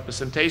question of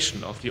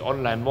representation of the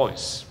online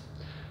voice.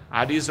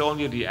 Are these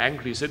only the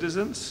angry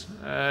citizens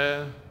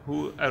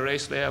who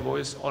raise their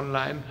voice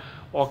online,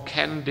 or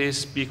can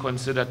this be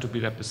considered to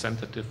be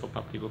representative for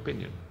public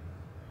opinion?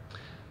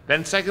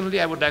 Then secondly,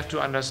 I would like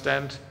to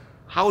understand,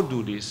 how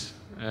do these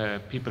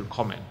people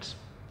comment?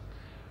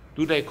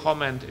 Do they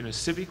comment in a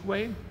civic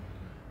way,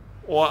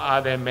 or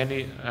are there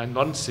many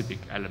non-civic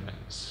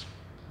elements,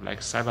 like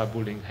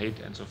cyberbullying, hate,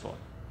 and so forth?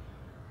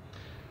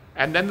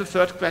 And then the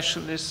third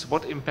question is,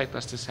 what impact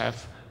does this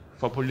have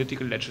for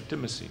political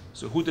legitimacy?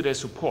 So who do they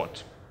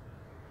support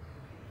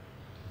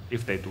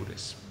if they do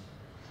this?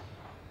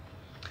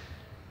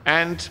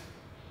 And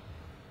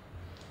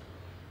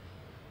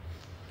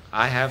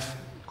I have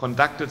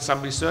conducted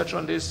some research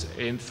on this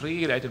in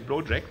 3 related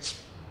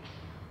projects.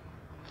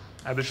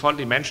 I will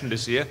shortly mention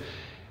this here.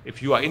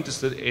 If you are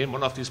interested in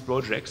one of these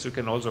projects, you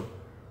can also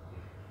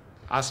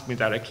ask me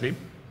directly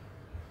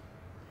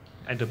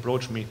and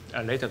approach me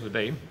later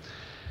today.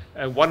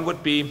 One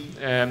would be,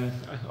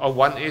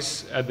 one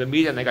is the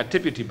Media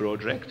Negativity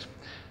Project.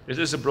 This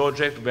is a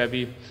project where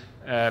we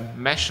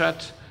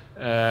measured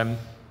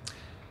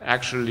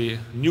actually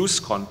news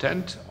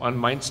content on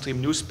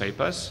mainstream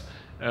newspapers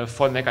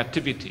for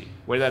negativity,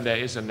 whether there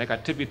is a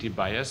negativity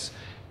bias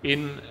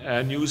in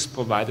news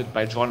provided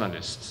by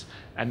journalists.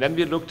 And then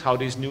we looked how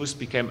these news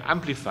became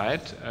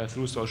amplified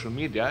through social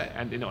media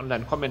and in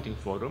online commenting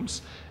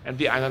forums, and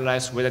we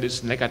analyzed whether this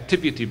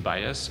negativity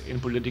bias in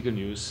political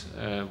news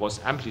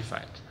was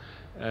amplified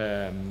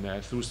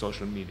through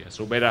social media.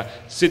 So whether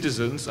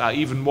citizens are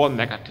even more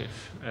negative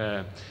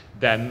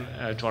than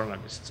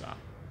journalists are.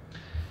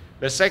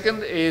 The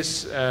second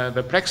is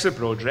the Brexit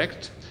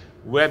project,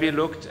 where we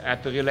looked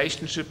at the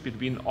relationship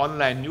between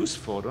online news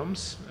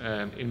forums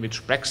in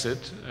which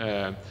Brexit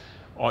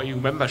or EU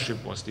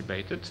membership was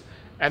debated,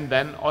 and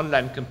then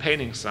online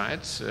campaigning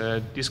sites,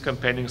 these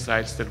campaigning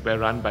sites that were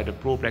run by the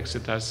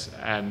pro-Brexiters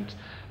and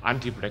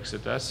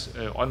anti-Brexiters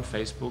on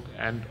Facebook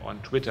and on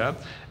Twitter.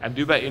 And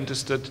we were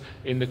interested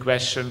in the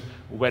question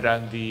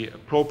whether the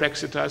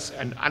pro-Brexiters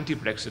and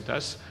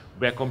anti-Brexiters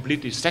were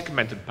completely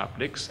segmented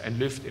publics and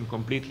lived in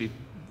completely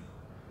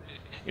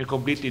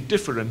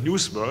different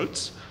news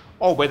worlds,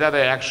 or whether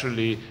they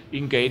actually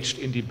engaged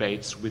in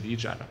debates with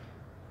each other.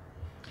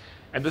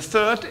 And the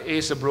third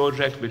is a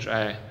project which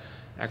I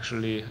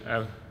actually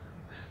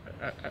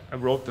I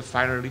wrote the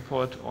final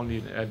report only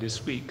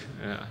this week.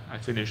 I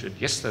finished it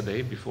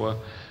yesterday before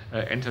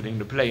entering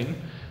the plane.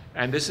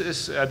 And this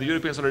is the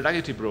European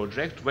Solidarity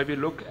Project, where we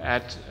look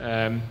at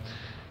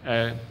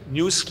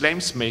news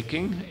claims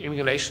making in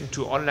relation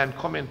to online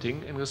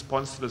commenting in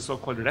response to the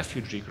so-called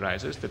refugee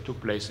crisis that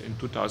took place in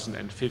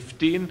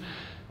 2015.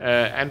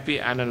 And we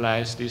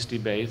analyzed these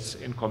debates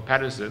in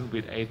comparison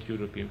with 8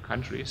 European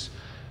countries.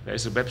 There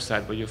is a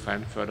website where you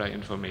find further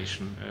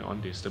information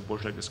on this. The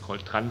project is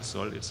called Trenz.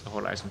 It's the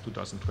Horizon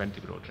 2020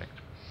 project.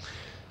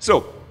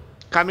 So,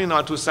 coming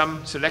now to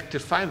some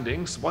selective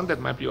findings, one that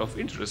might be of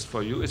interest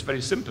for you is very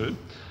simple.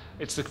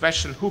 It's the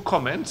question, who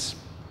comments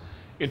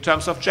in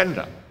terms of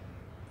gender?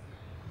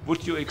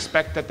 Would you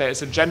expect that there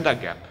is a gender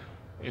gap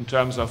in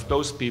terms of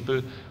those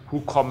people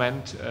who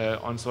comment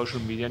on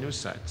social media news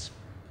sites?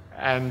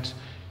 And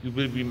you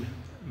will be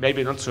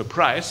maybe not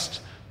surprised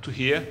to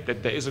hear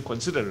that there is a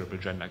considerable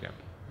gender gap.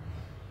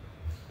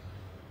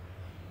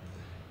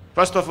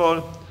 First of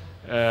all,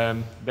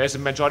 there's a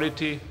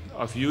majority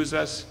of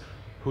users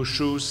who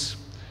choose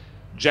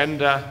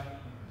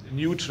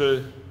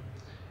gender-neutral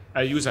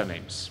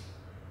usernames.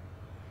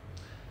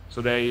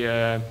 So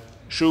they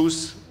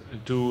choose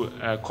to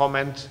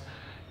comment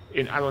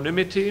in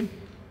anonymity,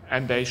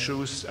 and they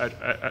choose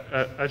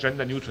a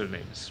gender-neutral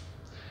names.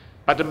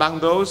 But among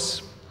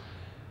those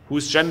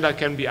whose gender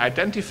can be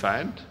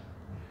identified,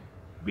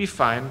 we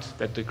find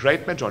that the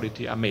great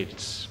majority are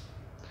males.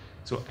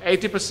 So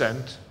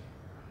 80%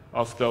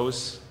 of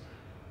those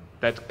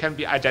that can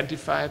be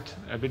identified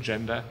with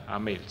gender are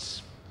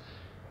males.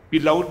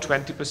 Below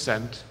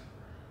 20%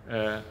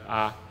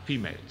 are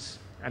females.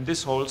 And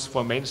this holds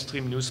for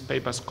mainstream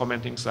newspapers,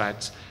 commenting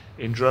sites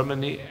in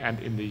Germany and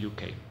in the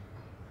UK.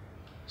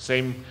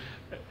 Same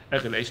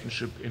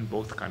relationship in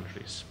both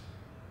countries.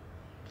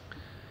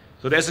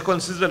 So there's a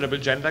considerable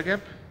gender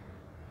gap.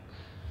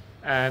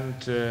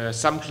 And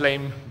some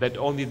claim that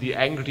only the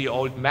angry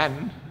old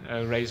men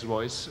raise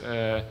voice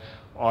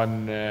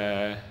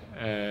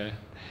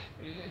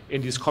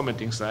in these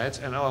commenting sites,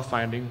 and our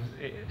findings,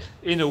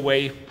 in a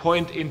way,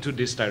 point into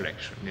this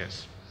direction,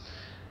 yes.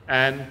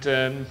 And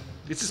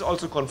this is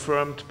also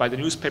confirmed by the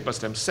newspapers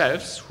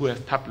themselves, who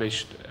have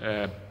published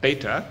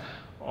data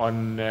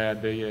on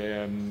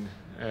the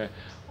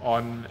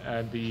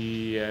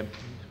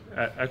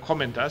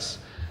commenters.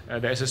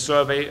 There is a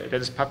survey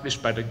that is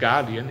published by The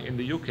Guardian in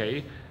the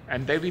UK,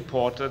 and they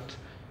reported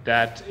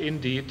that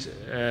indeed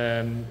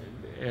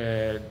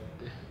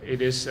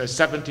it is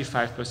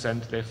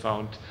 75% they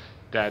found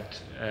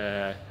that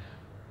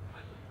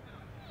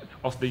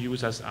of the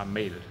users are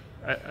male.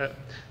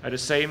 The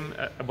same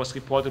was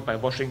reported by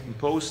Washington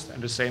Post,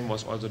 and the same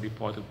was also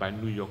reported by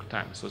New York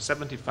Times. So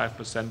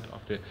 75%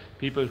 of the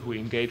people who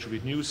engage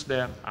with news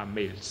there are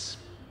males.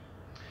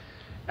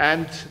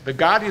 And the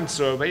Guardian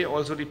survey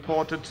also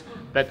reported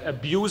that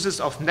abuses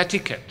of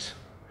netiquette,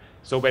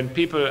 so when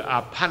people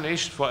are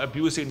punished for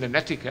abusing the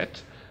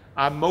netiquette,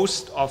 are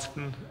most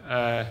often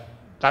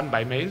done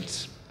by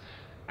males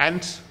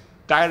and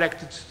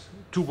directed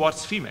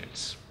towards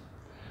females.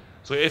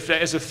 So if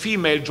there is a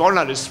female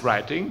journalist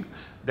writing,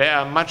 there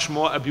are much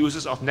more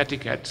abuses of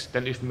netiquette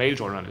than if male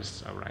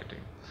journalists are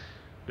writing.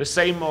 The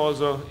same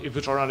also if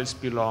a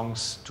journalist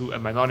belongs to a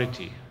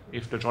minority.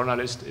 If the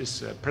journalist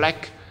is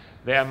black,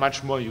 there are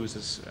much more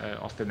uses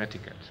of the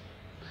netiquette.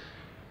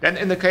 Then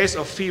in the case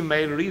of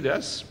female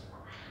readers,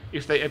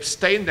 if they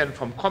abstain then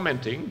from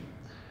commenting,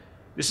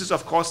 this is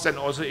of course then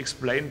also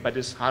explained by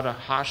this rather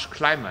harsh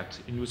climate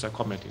in user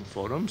commenting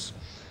forums.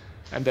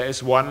 And there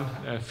is one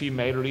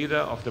female reader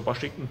of the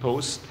Washington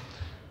Post.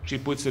 She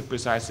puts it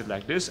precisely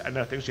like this, and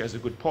I think she has a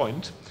good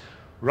point.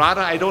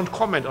 Rather, I don't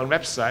comment on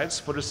websites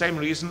for the same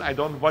reason I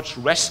don't watch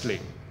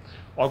wrestling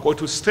or go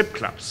to strip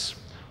clubs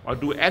or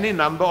do any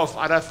number of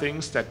other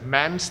things that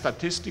men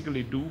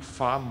statistically do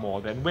far more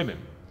than women.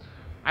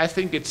 I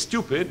think it's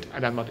stupid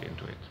and I'm not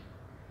into it.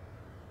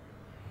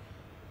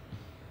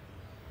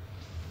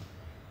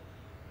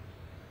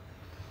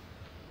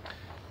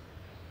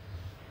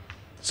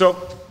 So,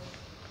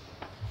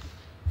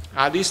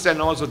 are these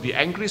then also the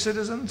angry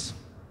citizens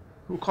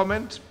who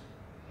comment?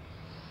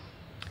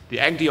 The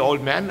angry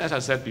old man, as I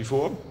said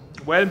before?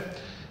 Well,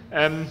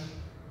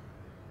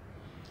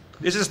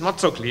 this is not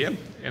so clear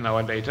in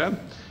our data,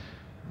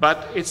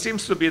 but it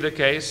seems to be the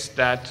case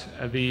that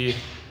the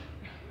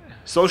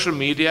social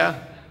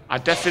media are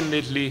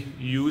definitely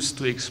used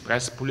to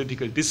express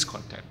political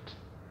discontent.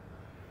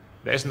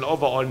 There is an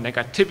overall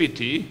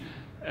negativity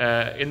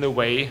in the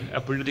way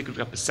political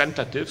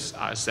representatives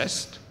are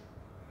assessed.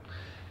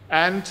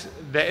 And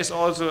there is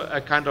also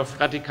a kind of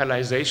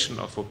radicalization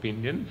of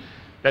opinion,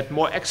 that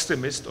more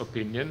extremist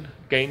opinion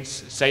gains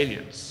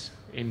salience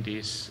in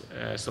these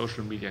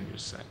social media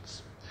news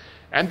sites.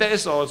 And there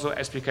is also,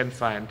 as we can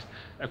find,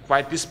 a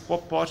quite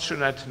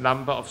disproportionate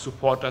number of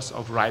supporters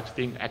of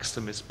right-wing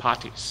extremist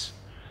parties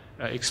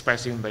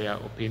expressing their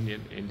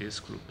opinion in these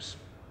groups.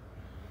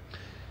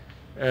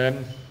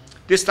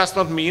 This does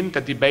not mean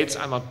that debates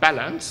are not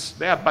balanced.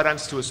 They are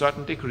balanced to a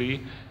certain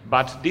degree,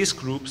 but these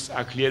groups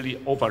are clearly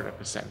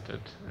overrepresented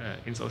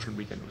in social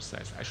media news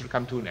sites. I should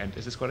come to an end.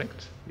 Is this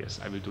correct? Yes,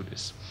 I will do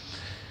this.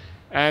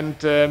 And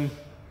the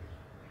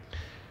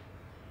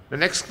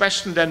next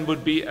question then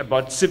would be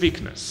about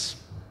civicness.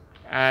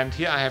 And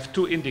here I have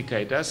two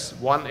indicators.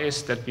 One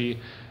is that we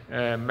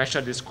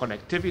measure this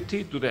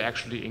connectivity. Do they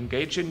actually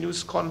engage in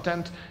news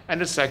content?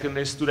 And the second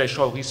is, do they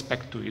show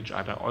respect to each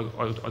other,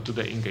 or do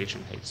they engage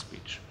in hate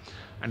speech?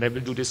 And I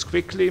will do this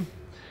quickly.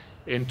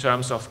 In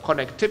terms of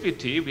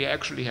connectivity, we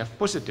actually have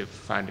positive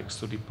findings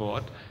to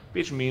report,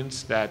 which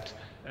means that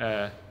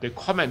the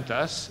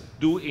commenters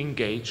do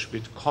engage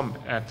with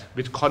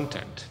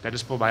content that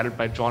is provided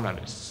by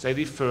journalists. They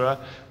refer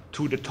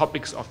to the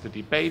topics of the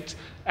debate,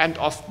 and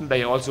often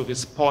they also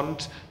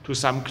respond to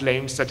some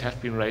claims that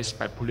have been raised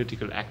by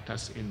political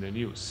actors in the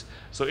news.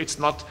 So it's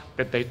not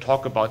that they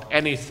talk about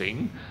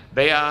anything,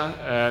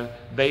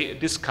 they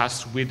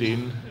discuss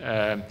within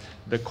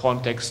the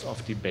context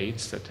of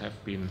debates that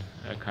have been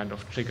kind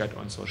of triggered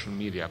on social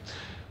media.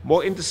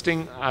 More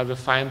interesting are the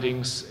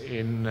findings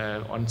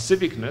on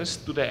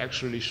civicness. Do they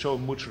actually show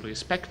mutual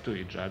respect to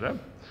each other?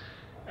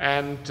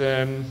 And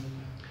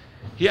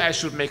here I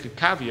should make a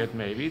caveat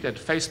maybe that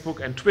Facebook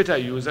and Twitter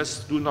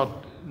users do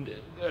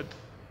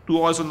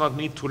also not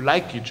need to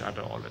like each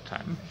other all the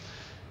time.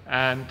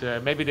 And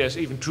maybe there's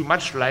even too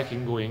much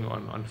liking going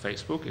on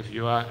Facebook. If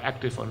you are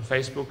active on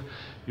Facebook,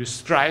 you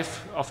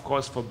strive, of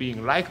course, for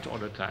being liked all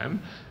the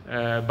time.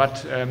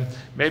 But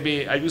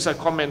maybe a user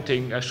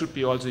commenting should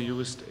be also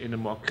used in a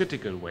more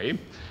critical way,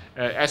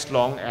 as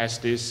long as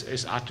this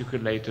is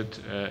articulated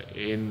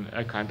in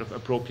a kind of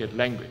appropriate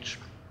language.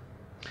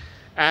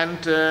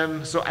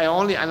 And so I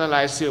only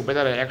analyze here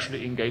whether they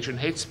actually engage in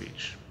hate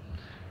speech.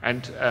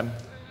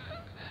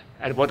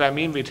 And what I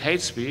mean with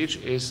hate speech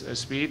is a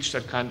speech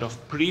that kind of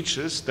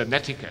breaches the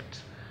netiquette.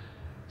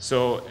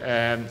 So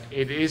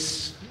it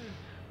is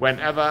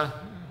whenever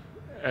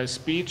a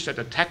speech that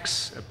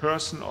attacks a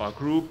person or a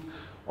group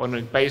on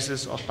the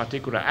basis of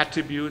particular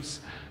attributes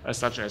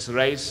such as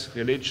race,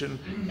 religion,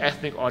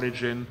 ethnic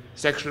origin,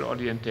 sexual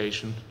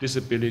orientation,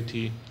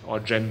 disability, or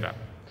gender.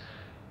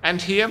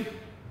 And here,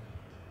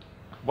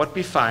 what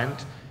we find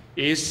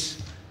is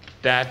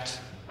that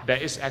there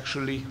is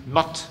actually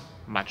not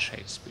much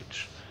hate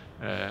speech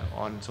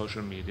on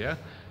social media.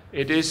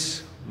 It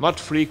is not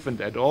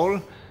frequent at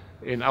all.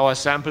 In our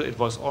sample, it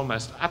was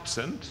almost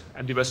absent,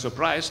 and we were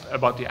surprised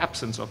about the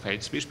absence of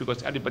hate speech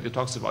because everybody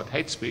talks about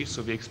hate speech,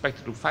 so we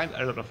expected to find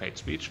a lot of hate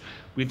speech.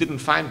 We didn't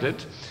find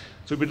it,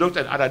 so we looked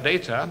at other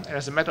data, and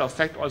as a matter of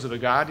fact, also The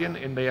Guardian,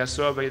 in their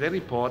survey, they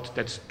report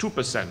that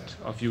 2%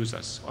 of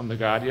users on The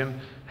Guardian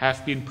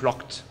have been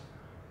blocked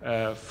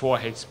for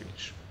hate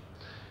speech.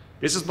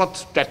 This is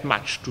not that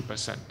much,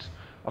 2%.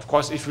 Of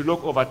course, if you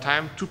look over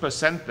time,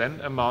 2%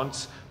 then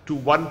amounts to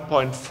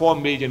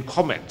 1.4 million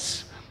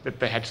comments that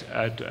they had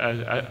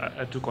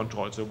to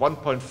control. So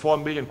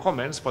 1.4 million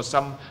comments for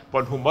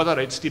someone who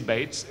moderates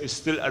debates is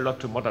still a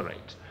lot to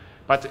moderate.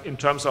 But in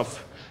terms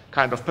of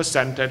kind of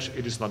percentage,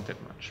 it is not that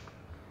much.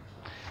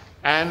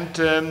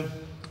 And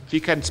we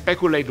can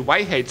speculate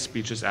why hate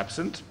speech is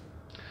absent.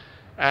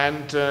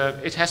 And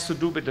it has to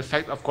do with the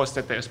fact, of course,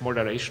 that there is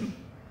moderation.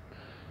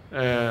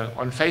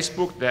 On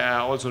Facebook, there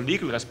are also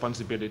legal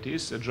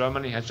responsibilities.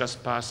 Germany has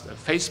just passed a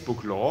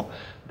Facebook law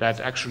that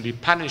actually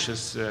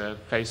punishes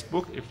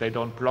Facebook if they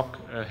don't block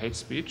hate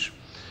speech.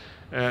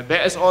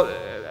 There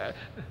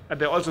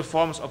are also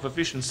forms of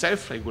efficient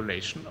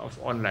self-regulation of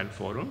online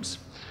forums.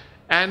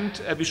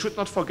 And we should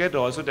not forget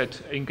also that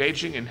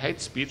engaging in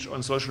hate speech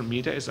on social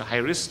media is a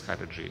high-risk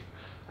strategy.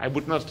 I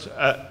would not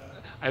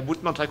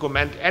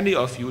recommend any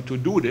of you to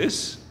do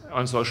this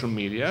on social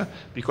media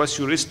because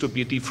you risk to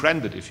be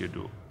defriended if you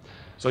do.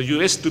 So you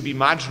risk to be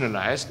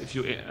marginalized if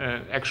you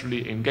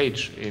actually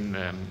engage in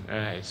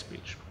hate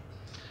speech.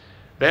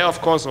 There are,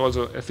 of course,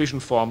 also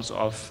efficient forms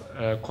of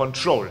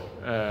control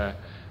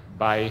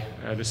by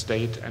the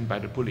state and by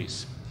the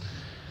police.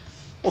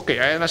 Okay,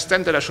 I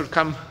understand that I should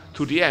come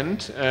to the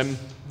end.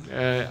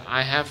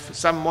 I have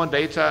some more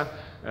data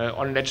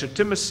on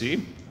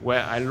legitimacy,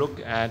 where I look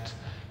at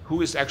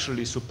who is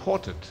actually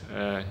supported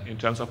in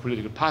terms of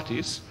political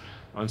parties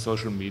on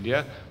social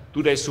media.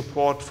 Do they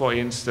support, for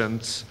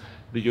instance,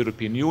 the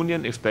European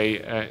Union if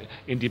they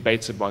in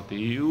debates about the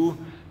EU?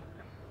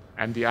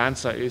 And the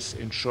answer is,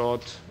 in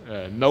short,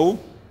 no.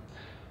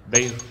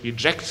 They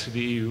reject the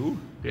EU.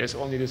 There's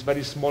only this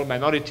very small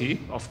minority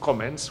of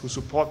comments who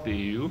support the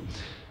EU.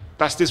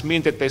 Does this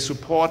mean that they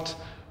support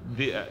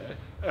their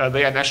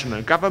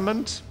national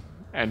government?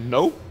 And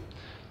no.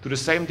 To the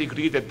same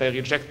degree that they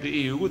reject the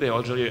EU, they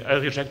also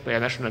reject their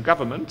national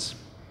governments.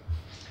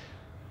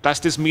 Does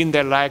this mean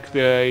they like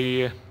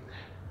the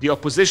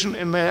opposition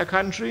in their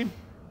country?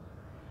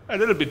 A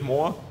little bit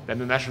more than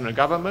the national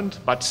government,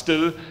 but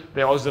still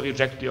they also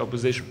reject the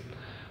opposition.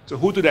 So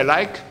who do they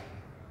like?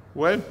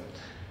 Well,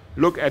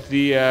 look at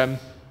the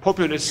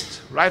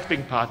populist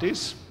right-wing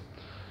parties.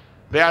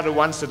 They are the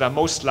ones that are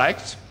most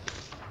liked.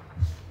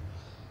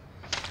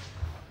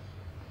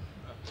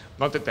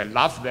 Not that they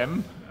love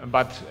them,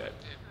 but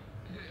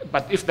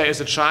if there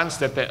is a chance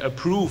that they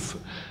approve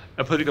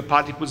a political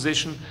party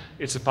position,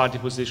 it's a party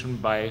position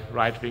by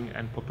right-wing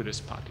and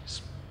populist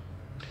parties.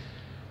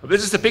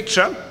 This is the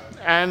picture,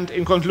 and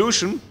in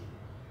conclusion,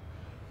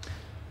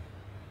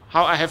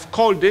 how I have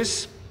called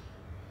this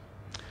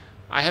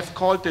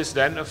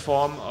then a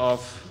form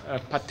of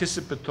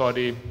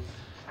participatory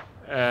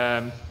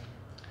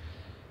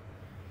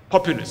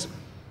populism.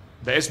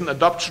 There is an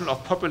adoption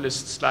of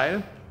populist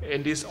style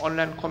in these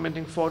online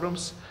commenting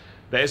forums.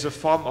 There is a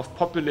form of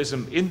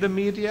populism in the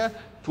media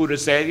through the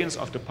salience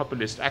of the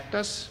populist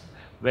actors.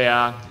 They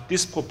are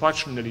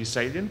disproportionately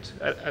salient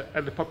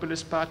at the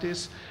populist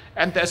parties.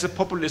 And there's a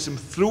populism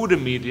through the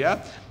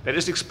media that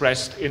is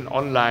expressed in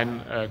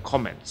online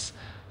comments.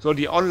 So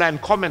the online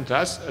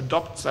commenters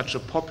adopt such a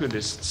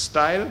populist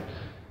style,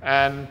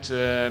 and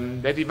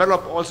they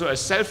develop also a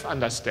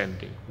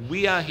self-understanding.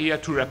 We are here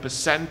to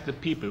represent the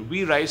people.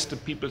 We raise the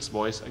people's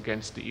voice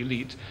against the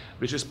elite,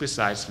 which is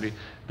precisely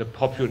the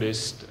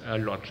populist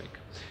logic.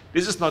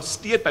 This is not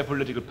steered by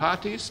political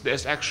parties.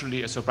 There's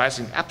actually a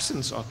surprising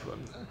absence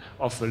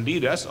of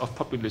leaders, of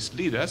populist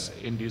leaders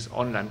in this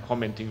online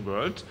commenting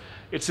world.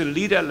 It's a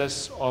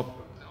leaderless or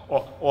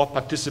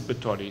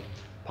participatory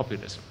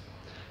populism.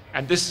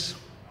 And this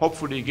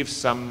hopefully gives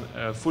some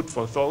food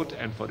for thought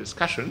and for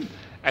discussion,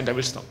 and I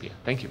will stop here.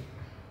 Thank you.